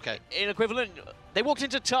 Okay. In equivalent, they walked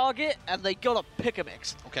into Target and they got a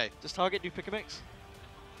pick-a-mix. Okay. Does Target do pick-a-mix?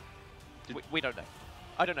 We don't know.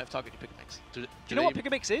 I don't know if Target do pick-a-mix. Do you know what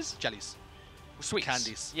pick-a-mix is? Jellies. Sweets.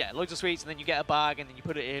 Candies. Yeah, loads of sweets, and then you get a bag, and then you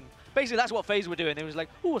put it in. Basically, that's what FaZe were doing. They was like,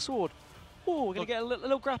 oh, a sword. Oh, we're going to get a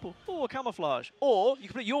little grapple. Oh, a camouflage. Or, you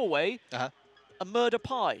can put it your way, a murder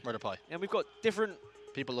pie. Murder pie. And we've got different...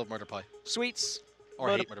 People love murder pie. Sweets. Or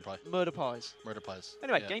hate murder pie. Murder pies. Murder pies.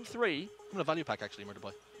 Anyway, game 3. I'm in a value pack, actually, murder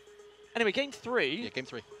pie. Anyway, game 3. Yeah, game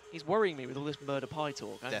 3. He's worrying me with all this murder pie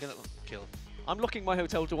talk. Kill. I'm locking my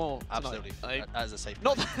hotel door tonight. Absolutely. As a safe.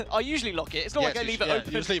 Not that I usually lock it. It's not like I leave it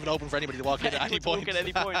open. You just leave it open for anybody to walk in at any point. At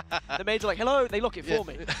any point. The maids are like, hello, they lock it for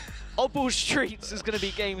me. Oddball Streets is going to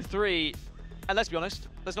be game 3. And let's be honest,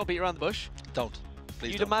 let's not beat around the bush. Don't.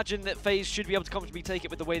 Please You'd imagine that FaZe should be able to comfortably take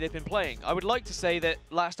it with the way they've been playing. I would like to say that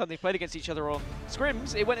last time they played against each other on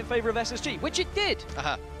scrims, it went in favor of SSG, which it did.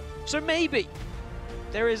 So maybe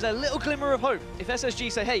there is a little glimmer of hope. If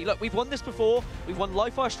SSG say, hey, look, we've won this before. We've won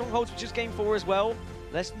Live Fire Strongholds, which is game 4 as well.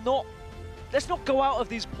 Let's not go out of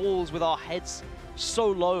these pools with our heads so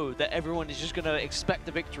low that everyone is just going to expect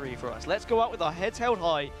the victory for us. Let's go out with our heads held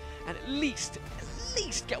high and at least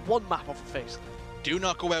get one map off the face. Do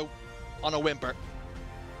not go out on a whimper.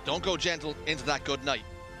 Don't go gentle into that good night.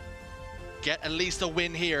 Get at least a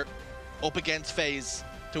win here up against FaZe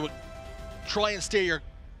to try and steer your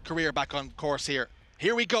career back on course here.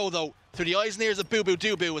 Here we go, though, through the eyes and ears of Boo Boo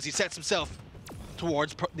Doo Boo as he sets himself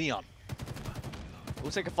towards Neon. We'll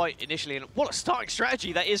take a fight initially, and what a starting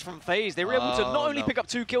strategy that is from FaZe. They were able to not only pick up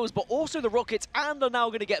 2 kills, but also the rockets, and are now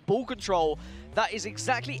going to get ball control. That is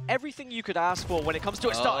exactly everything you could ask for when it comes to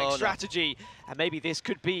a starting strategy. And maybe this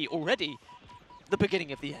could be already the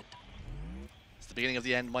beginning of the end. the beginning of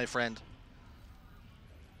the end, my friend.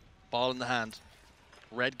 Ball in the hand.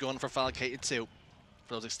 Red gun for Falcated 2.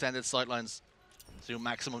 For those extended sightlines to do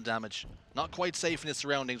maximum damage. Not quite safe in his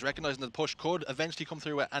surroundings, recognizing that the push could eventually come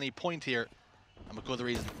through at any point here. And with good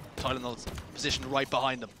reason. Tylenol's positioned right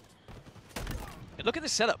behind him. Look at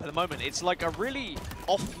this setup at the moment. It's like a really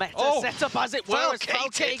off-meta setup, as it were.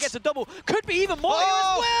 Falcated gets a double. Could be even more here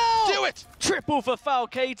as well. Do it! Triple for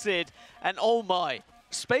Falcated. And oh my.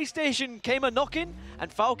 Spacestation came a knocking,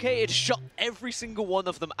 and Falcated shot every single one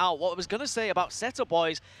of them out. What I was going to say about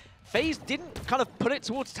setup-wise, FaZe didn't kind of put it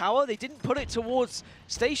towards tower. They didn't put it towards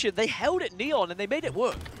station. They held it neon, and they made it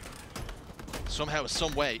work. Somehow,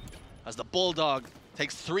 some way, as the Bulldog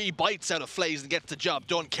takes 3 bites out of FaZe and gets the job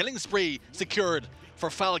done. Killing spree secured for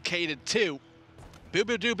Falcated 2.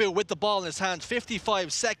 Boo Doo with the ball in his hand,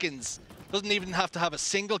 55 seconds. Doesn't even have to have a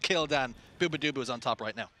single kill, Dan. Boo is on top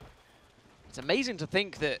right now. It's amazing to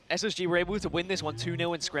think that SSG were able to win this one 2-0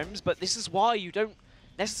 in scrims, but this is why you don't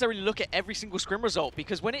necessarily look at every single scrim result,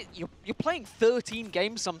 because when you're playing 13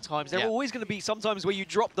 games sometimes, there are always going to be sometimes where you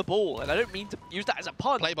drop the ball, and I don't mean to use that as a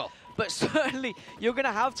pun. Play ball. But certainly you're going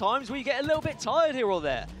to have times where you get a little bit tired here or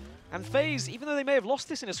there. And FaZe, even though they may have lost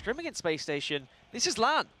this in a scrim against Spacestation, this is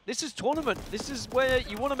LAN, this is tournament, this is where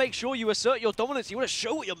you want to make sure you assert your dominance, you want to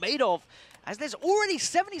show what you're made of. As there's already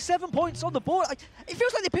 77 points on the board. It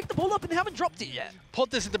feels like they picked the ball up and they haven't dropped it yet. Put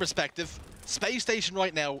this into perspective. Spacestation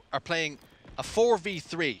right now are playing a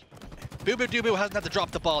 4v3. Boo hasn't had to drop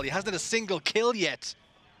the ball. He hasn't had a single kill yet.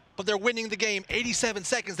 But they're winning the game. 87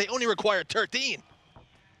 seconds. They only require 13.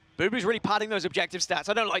 Boo-Boo's really padding those objective stats.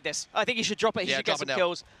 I don't like this. I think he should drop it. He should get some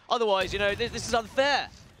kills. Otherwise, you know, this is unfair.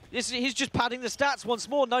 He's just padding the stats once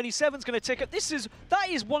more. 97's going to tick up. That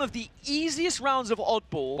is one of the easiest rounds of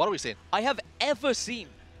Oddball. What are we seeing? I have ever seen.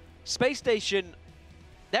 Spacestation,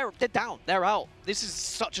 they're down. They're out. This is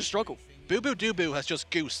such a struggle. Boo has just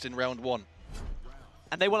goosed in round 1.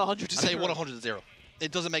 And they won 100-0. They won 100-0.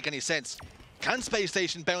 It doesn't make any sense. Can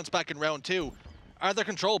Spacestation bounce back in round 2? Are their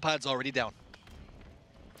control pads already down?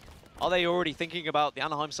 Are they already thinking about the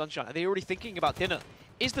Anaheim sunshine? Are they already thinking about dinner?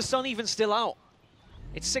 Is the sun even still out?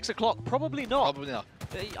 It's 6 o'clock. Probably not. Probably not.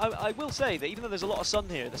 I will say that even though there's a lot of sun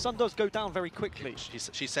here, the sun does go down very quickly.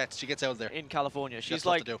 She sets. She gets out there. In California. She's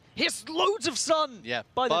like, here's loads of sun! Yeah,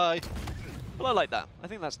 bye. Well, I like that. I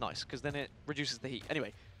think that's nice, because then it reduces the heat.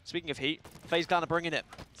 Anyway, speaking of heat, FaZe kind of bringing it.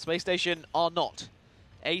 Spacestation are not.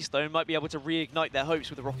 A-Stone might be able to reignite their hopes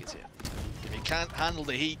with the Rockets here. If you can't handle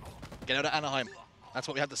the heat, get out of Anaheim. That's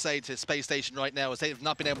what we have to say to Spacestation right now, is they have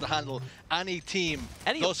not been able to handle any team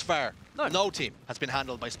thus far. No team has been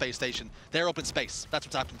handled by Spacestation. They're up in space. That's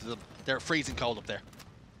what's happening to them. They're freezing cold up there.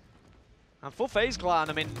 And for FaZe Clan,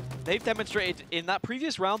 I mean, they've demonstrated in that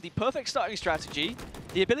previous round the perfect starting strategy,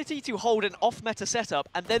 the ability to hold an off-meta setup,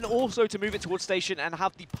 and then also to move it towards Station and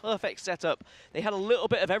have the perfect setup. They had a little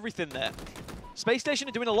bit of everything there. Spacestation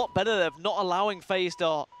are doing a lot better of not allowing FaZe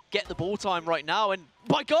to get the ball time right now, and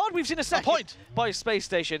by God, we've seen a second point by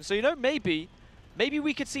Spacestation. So, you know, maybe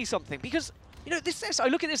we could see something, because, you know, I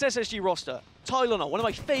look at this SSG roster. Tylenol, one of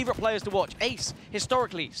my favorite players to watch. Ace,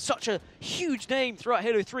 historically, such a huge name throughout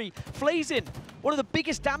Halo 3. FaZe, one of the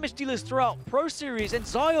biggest damage dealers throughout Pro Series. And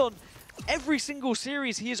Zion, every single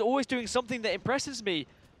series, he is always doing something that impresses me.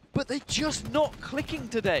 But they're just not clicking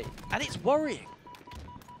today, and it's worrying.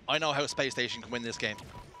 I know how Spacestation can win this game.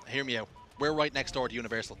 Hear me out. We're right next door to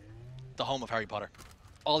Universal, the home of Harry Potter.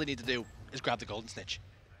 All they need to do is grab the golden snitch.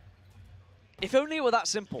 If only it were that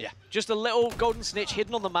simple. Yeah. Just a little golden snitch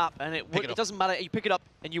hidden on the map, and it doesn't matter. You pick it up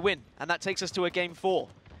and you win, and that takes us to a game 4.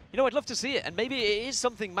 You know, I'd love to see it, and maybe it is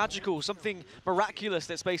something magical, something miraculous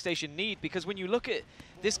that Spacestation need, because when you look at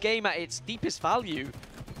this game at its deepest value,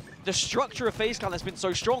 the structure of FaZe Clan has been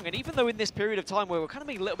so strong, and even though in this period of time where we're kind of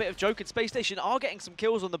making a little bit of joke and Spacestation are getting some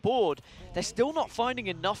kills on the board, they're still not finding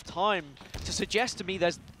enough time to suggest to me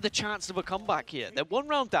there's the chance of a comeback here. They're 1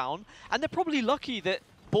 round down, and they're probably lucky that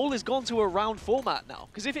Ball has gone to a round format now,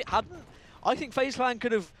 because if it hadn't, I think FaZe Clan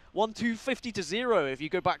could have won 250-0 if you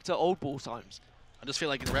go back to old Ball times. I just feel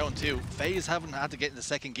like in round 2, FaZe haven't had to get into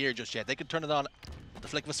second gear just yet. They could turn it on at the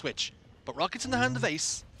flick of a switch. But Rockets in the hand of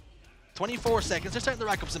Ace. 24 seconds, they're starting to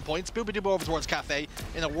rack up some points. Booba over towards Cafe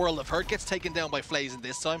in a world of hurt. Gets taken down by FaZe in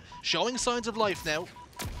this time. Showing signs of life now.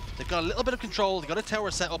 They've got a little bit of control. They've got a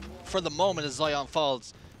tower set up for the moment as Zion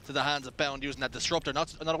falls to the hands of Bound using that disruptor.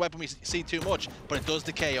 Not a weapon we see too much, but it does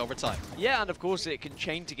decay over time. Yeah, and of course it can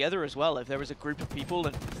chain together as well. If there is a group of people,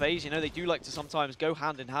 and FaZe, you know, they do like to sometimes go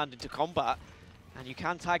hand in hand into combat, and you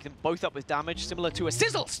can tag them both up with damage similar to a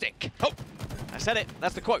sizzle stick. Oh, I said it.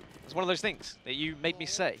 That's the quote. It's one of those things that you made me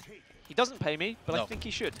say. He doesn't pay me, but I think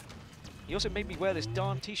he should. He also made me wear this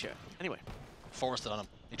darn t-shirt. Anyway, forced it on him.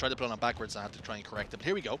 He tried to put it on backwards, and I had to try and correct it. But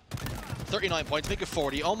here we go. 39 points, make it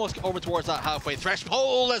 40, almost over towards that halfway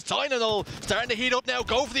threshold as Tylenol starting to heat up now.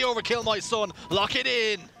 Go for the overkill, my son. Lock it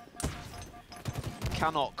in.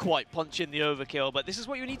 Cannot quite punch in the overkill, but this is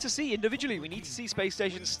what you need to see individually. We need to see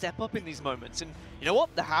Spacestation step up in these moments. And you know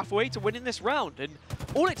what? They're halfway to winning this round. And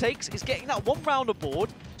all it takes is getting that one round aboard,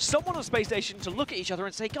 someone on Spacestation to look at each other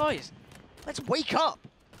and say, guys, let's wake up.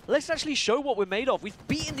 Let's actually show what we're made of. We've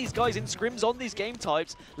beaten these guys in scrims on these game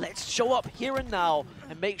types. Let's show up here and now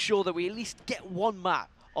and make sure that we at least get one map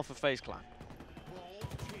off of FaZe Clan.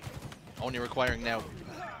 Only requiring now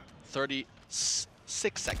 36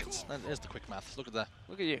 seconds. That is the quick math. Look at that.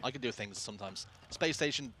 Look at you. I can do things sometimes.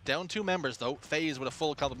 Spacestation down 2 members though. FaZe with a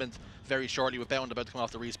full complement very shortly with Bound about to come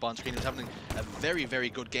off the respawn screen. He's having a very, very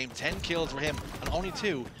good game. 10 kills for him and only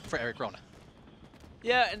 2 for Eric Rona.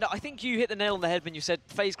 Yeah, and I think you hit the nail on the head when you said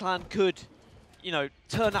FaZe Clan could, you know,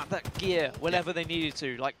 turn up that gear whenever they needed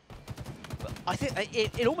to. Like, I think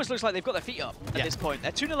it almost looks like they've got their feet up at this point.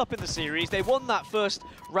 They're 2-0 up in the series. They won that first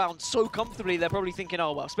round so comfortably, they're probably thinking,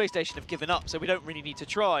 oh, well, Spacestation have given up, so we don't really need to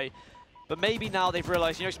try. But maybe now they've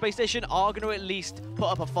realized, you know, Spacestation are going to at least put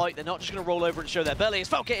up a fight. They're not just going to roll over and show their belly. As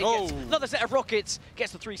Falcate gets another set of rockets,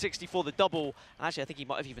 gets the 360 for the double. And actually, I think he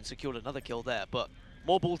might have even secured another kill there. But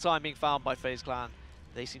more ball time being found by FaZe Clan.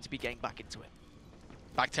 They seem to be getting back into it.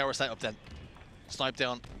 Back tower setup then. Snipe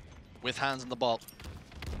down with hands on the ball.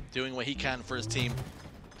 Doing what he can for his team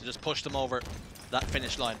to just push them over that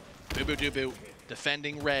finish line. Boo Boo Doo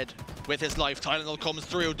defending red with his life. Tylenol comes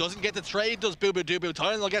through, doesn't get the trade, does Boo Boo Doo.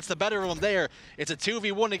 Tylenol gets the better of him there. It's a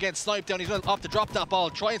 2v1 against Snipe down. He's going to opt to drop that ball,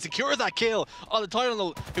 try and secure that kill on the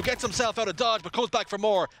Tylenol, who gets himself out of dodge but comes back for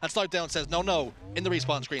more. And Snipe down says, no, in the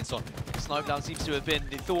respawn screen, son. Snipe down seems to have been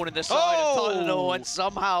the thorn in the side of Tylenol, and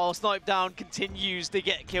somehow Snipe down continues to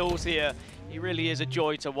get kills here. He really is a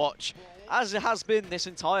joy to watch, as it has been this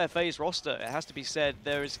entire FaZe roster. It has to be said,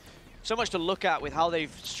 there is so much to look at with how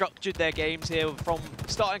they've structured their games here, from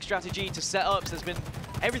starting strategy to setups. There's been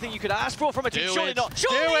everything you could ask for from a team. Surely not.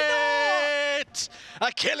 Surely not!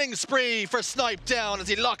 A killing spree for Snipe down as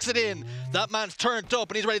he locks it in. That man's turned up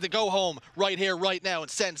and he's ready to go home right here, right now, and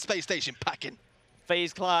send Spacestation packing.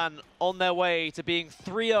 FaZe Clan on their way to being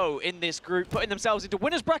 3-0 in this group, putting themselves into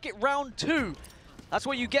winners bracket round 2. That's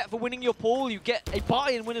what you get for winning your pool. You get a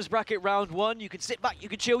bye in winners bracket round 1. You can sit back, you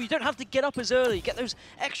can chill. You don't have to get up as early. You get those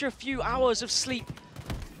extra few hours of sleep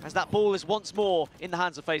as that ball is once more in the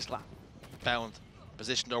hands of FaZe Clan. Bound,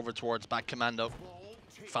 positioned over towards back commando.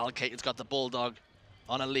 Falcate has got the Bulldog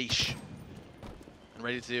on a leash and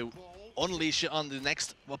ready to unleash it on the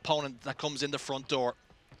next opponent that comes in the front door.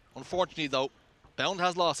 Unfortunately though, Bound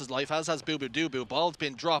has lost his life, as has Boo Boo Doo. Ball's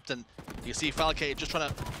been dropped, and you see Falcate just trying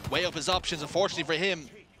to weigh up his options. Unfortunately for him,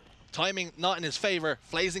 timing not in his favor.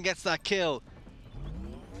 FaZe gets that kill.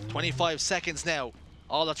 25 seconds now.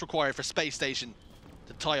 All that's required for Spacestation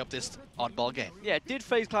to tie up this oddball game. Yeah, did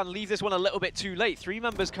FaZe Clan leave this one a little bit too late? 3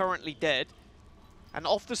 members currently dead. And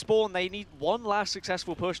off the spawn, they need one last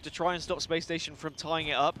successful push to try and stop Spacestation from tying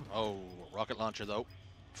it up. Oh, rocket launcher though.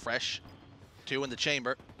 Fresh. 2 in the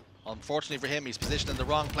chamber. Unfortunately for him, he's positioned in the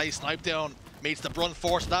wrong place. Snipe down, meets the brunt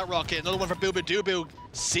force of that rocket. Another one for Boo Boo Doo.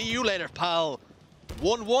 See you later, pal.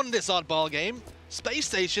 1-1 this oddball game.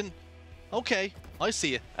 Spacestation, okay, I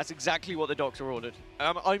see it. That's exactly what the doctor ordered.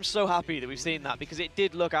 I'm so happy that we've seen that, because it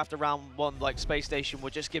did look after round 1 like Spacestation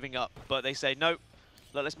were just giving up. But they say, no,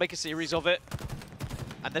 let's make a series of it.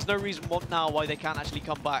 And there's no reason now why they can't actually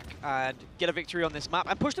come back and get a victory on this map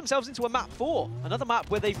and push themselves into a map 4. Another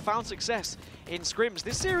map where they've found success in scrims.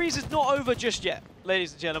 This series is not over just yet,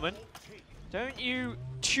 ladies and gentlemen. Don't you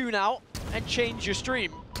tune out and change your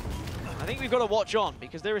stream. I think we've got to watch on,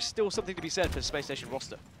 because there is still something to be said for the Spacestation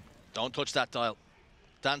roster. Don't touch that dial.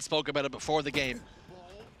 Dan spoke about it before the game.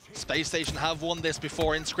 Spacestation have won this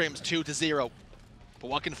before in scrims 2-0.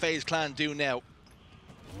 But what can FaZe Clan do now?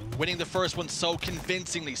 Winning the first one so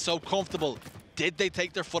convincingly, so comfortable. Did they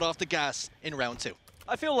take their foot off the gas in round 2?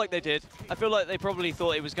 I feel like they did. I feel like they probably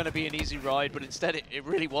thought it was going to be an easy ride, but instead it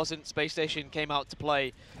really wasn't. Spacestation came out to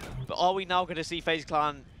play. But are we now going to see FaZe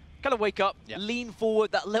Clan kind of wake up, lean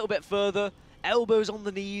forward that little bit further, elbows on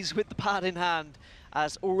the knees with the pad in hand,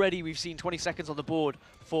 as already we've seen 20 seconds on the board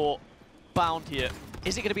for Bound here.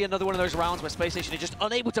 Is it going to be another one of those rounds where Spacestation are just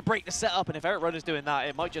unable to break the setup? And if Eric Rona's doing that,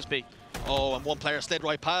 it might just be. Oh, and one player slid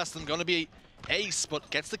right past them. Going to be Ace, but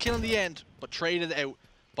gets the kill in the end, but traded out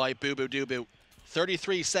by Boo Boo Doo.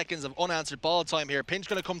 33 seconds of unanswered ball time here. Pinch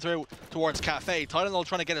going to come through towards Cafe. Tylenol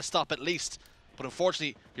trying to get a stop at least, But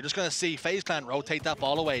unfortunately, you're just going to see FaZe Clan rotate that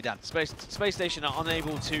ball away, Dan. Spacestation are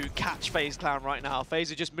unable to catch FaZe Clan right now.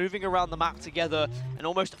 FaZe are just moving around the map together and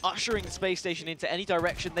almost ushering Spacestation into any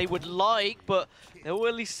direction they would like, but they'll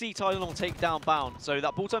at least see Tylenol take down Bound. So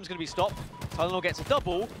that ball time's going to be stopped. Tylenol gets a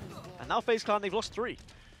double, and now FaZe Clan, they've lost 3.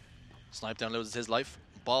 Sniped loses his life.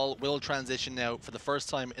 Ball will transition now for the first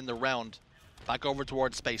time in the round back over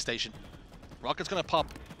towards Spacestation. Rocket's going to pop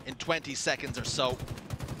in 20 seconds or so.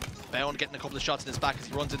 Bound getting a couple of shots in his back as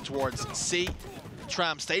he runs in towards C.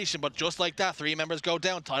 Tram Station, but just like that, 3 members go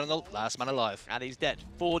down. Tylenol, last man alive. And he's dead.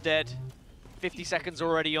 4 dead. 50 seconds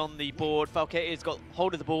already on the board. Falcated's got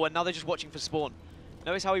hold of the ball, and now they're just watching for spawn.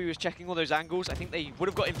 Notice how he was checking all those angles. I think they would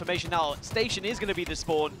have got information now. Station is going to be the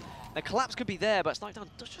spawn. The collapse could be there, but Sniped Down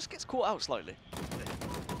just gets caught out slightly.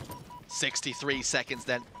 63 seconds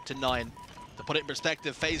then to 9. To put it in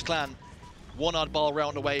perspective, FaZe Clan 1 oddball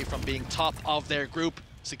round away from being top of their group,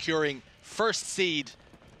 securing first seed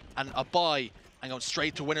and a bye and going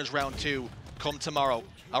straight to winners round 2 come tomorrow.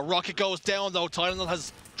 A rocket goes down though. Tylenol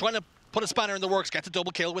has trying to put a spanner in the works, gets a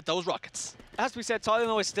double kill with those rockets. As we said,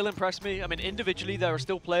 Tylenol has still impressed me. I mean, individually, there are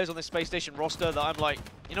still players on this Spacestation roster that I'm like,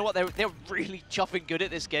 you know what, they're really chuffing good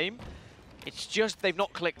at this game. It's just they've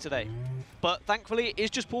not clicked today. But thankfully,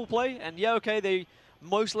 it's just pool play, and yeah, okay, they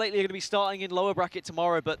most likely are going to be starting in lower bracket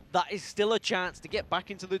tomorrow, but that is still a chance to get back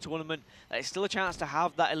into the tournament. That is still a chance to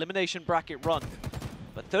have that elimination bracket run.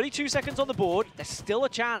 But 32 seconds on the board, there's still a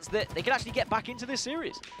chance that they can actually get back into this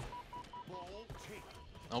series.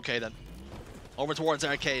 Okay then. Over towards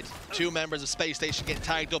Arcade. 2 members of Spacestation getting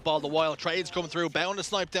tagged up all the while. Trades come through. Bound to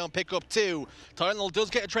Snipe Down, pick up 2. Tylenol does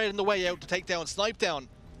get a trade on the way out to take down Snipe Down.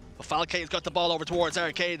 But Falcade's got the ball over towards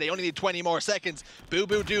Arcade. They only need 20 more seconds. Boo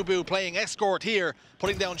Boo Doo Boo playing escort here,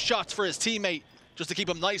 putting down shots for his teammate just to keep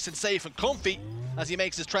him nice and safe and comfy as he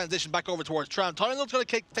makes his transition back over towards Tram. Tylenol's going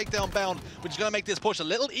to take down Bound, which is going to make this push a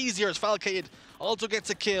little easier as Falcade also gets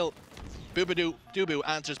a kill. Boo Boo Doo Boo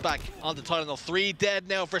answers back onto Tylenol. 3 dead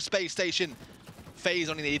now for Spacestation. FaZe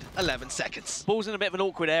only need 11 seconds. Ball's in a bit of an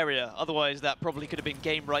awkward area, otherwise that probably could have been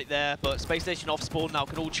game right there, but Spacestation off spawn now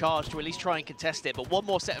can all charge to at least try and contest it, but 1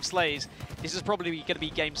 more set of slays, this is probably going to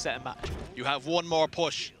be game, set, and match. You have 1 more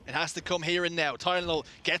push. It has to come here and now. Tylenol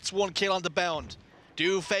gets 1 kill on the Bound.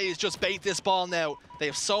 Do FaZe just bait this ball now? They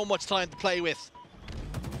have so much time to play with.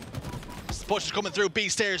 Push is coming through B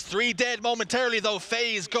stairs. 3 dead momentarily though.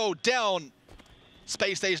 FaZe go down.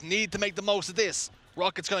 Spacestation need to make the most of this.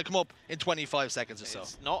 Rocket's going to come up in 25 seconds or so.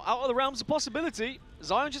 It's not out of the realms of possibility.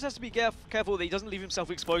 Zion just has to be careful that he doesn't leave himself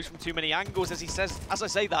exposed from too many angles. As he says, as I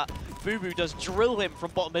say that, Boo Boo does drill him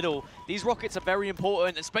from bottom middle. These rockets are very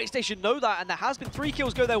important, and Spacestation know that, and there has been 3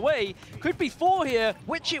 kills go their way. Could be 4 here,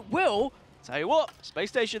 which it will. Tell you what,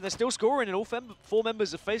 Spacestation, they're still scoring, and all 4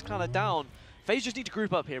 members of FaZe Clan are down. FaZe just need to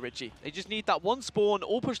group up here, Richie. They just need that 1 spawn,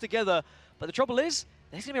 all pushed together. But the trouble is,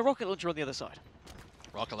 there's going to be a rocket launcher on the other side.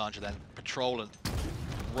 Rocket launcher then, patrolling,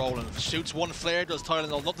 rolling, shoots 1 flare, does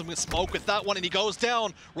Tylenol, nothing with smoke with that one, and he goes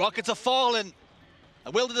down. Rockets are falling.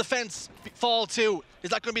 And will the defense fall too? Is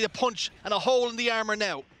that going to be the punch and a hole in the armor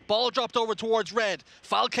now? Ball dropped over towards red.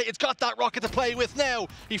 Falcade's got that rocket to play with now.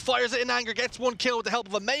 He fires it in anger, gets 1 kill with the help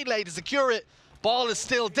of a melee to secure it. Ball is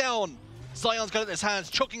still down. Zion's got it in his hands,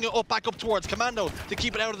 chucking it up back up towards Commando to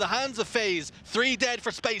keep it out of the hands of FaZe. 3 dead for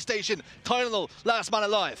Spacestation. Tylenol, last man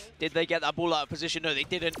alive. Did they get that ball out of position? No, they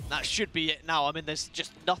didn't. That should be it now. I mean, there's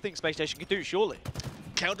just nothing Spacestation can do, surely.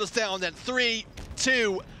 Count us down then. 3,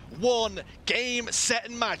 2, 1. Game, set,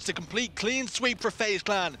 and match. The complete clean sweep for FaZe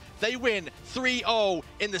Clan. They win 3-0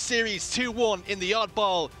 in the series, 2-1 in the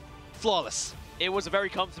oddball. Flawless. It was a very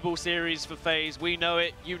comfortable series for FaZe. We know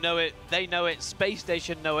it, you know it, they know it,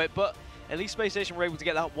 Spacestation know it, but at least Spacestation were able to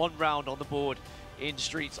get that 1 round on the board in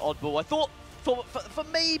Streets Oddball. I thought for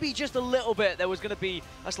maybe just a little bit there was going to be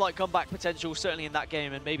a slight comeback potential, certainly in that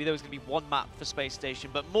game, and maybe there was going to be 1 map for Spacestation,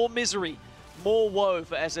 but more misery, more woe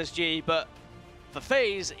for SSG. But for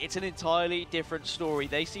FaZe, it's an entirely different story.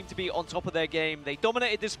 They seem to be on top of their game. They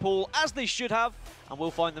dominated this pool, as they should have, and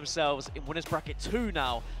will find themselves in Winners Bracket 2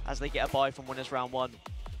 now, as they get a bye from Winners Round 1,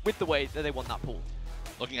 with the way that they won that pool.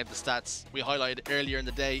 Looking at the stats we highlighted earlier in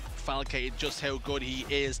the day, Falcade, just how good he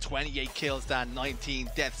is. 28 kills, Dan,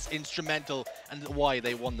 19 deaths, instrumental, and why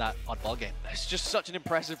they won that oddball game. It's just such an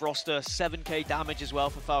impressive roster. 7k damage as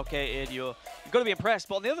well for Falcade. You've got to be impressed.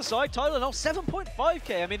 But on the other side, Tylenol,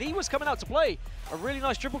 7.5k. I mean, he was coming out to play a really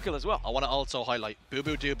nice triple kill as well. I want to also highlight Boo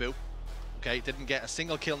Boo Doo Boo. Okay, didn't get a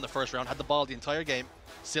single kill in the first round, had the ball the entire game,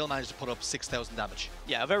 still managed to put up 6,000 damage.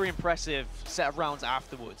 Yeah, a very impressive set of rounds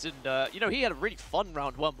afterwards. And, you know, he had a really fun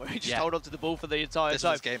round one where he just held on to the ball for the entire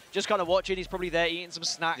time. Game. Just kind of watching. He's probably there eating some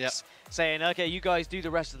snacks, saying, okay, you guys do the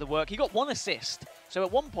rest of the work. He got 1 assist. So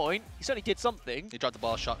at one point, he certainly did something. He dropped the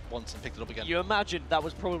ball, shot once, and picked it up again. You imagine that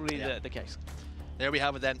was probably the case. There we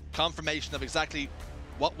have it then. Confirmation of exactly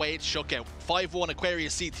what way it shook out. 5-1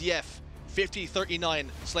 Aquarius CTF. 50-39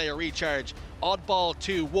 Slayer Recharge. Oddball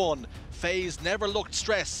 2-1. FaZe never looked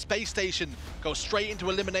stressed. Spacestation go straight into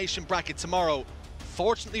elimination bracket tomorrow.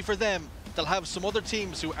 Fortunately for them, they'll have some other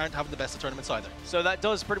teams who aren't having the best of tournaments either. So that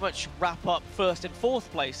does pretty much wrap up first and fourth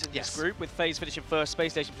place in this group, with FaZe finishing first,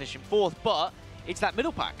 Spacestation finishing fourth, but it's that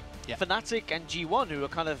middle pack. Fnatic and G1, who are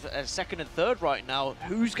kind of second and third right now.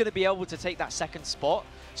 Who's going to be able to take that second spot?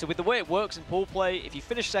 So with the way it works in pool play, if you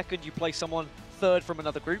finish second, you play someone third from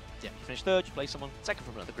another group. If you finish third, you play someone second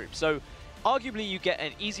from another group. So arguably you get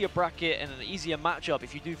an easier bracket and an easier matchup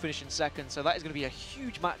if you do finish in second. So that is going to be a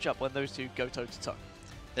huge matchup when those two go toe-to-toe.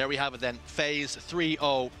 There we have it then. FaZe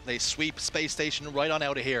 3-0. They sweep Space Station right on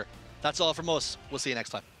out of here. That's all from us. We'll see you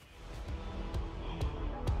next time.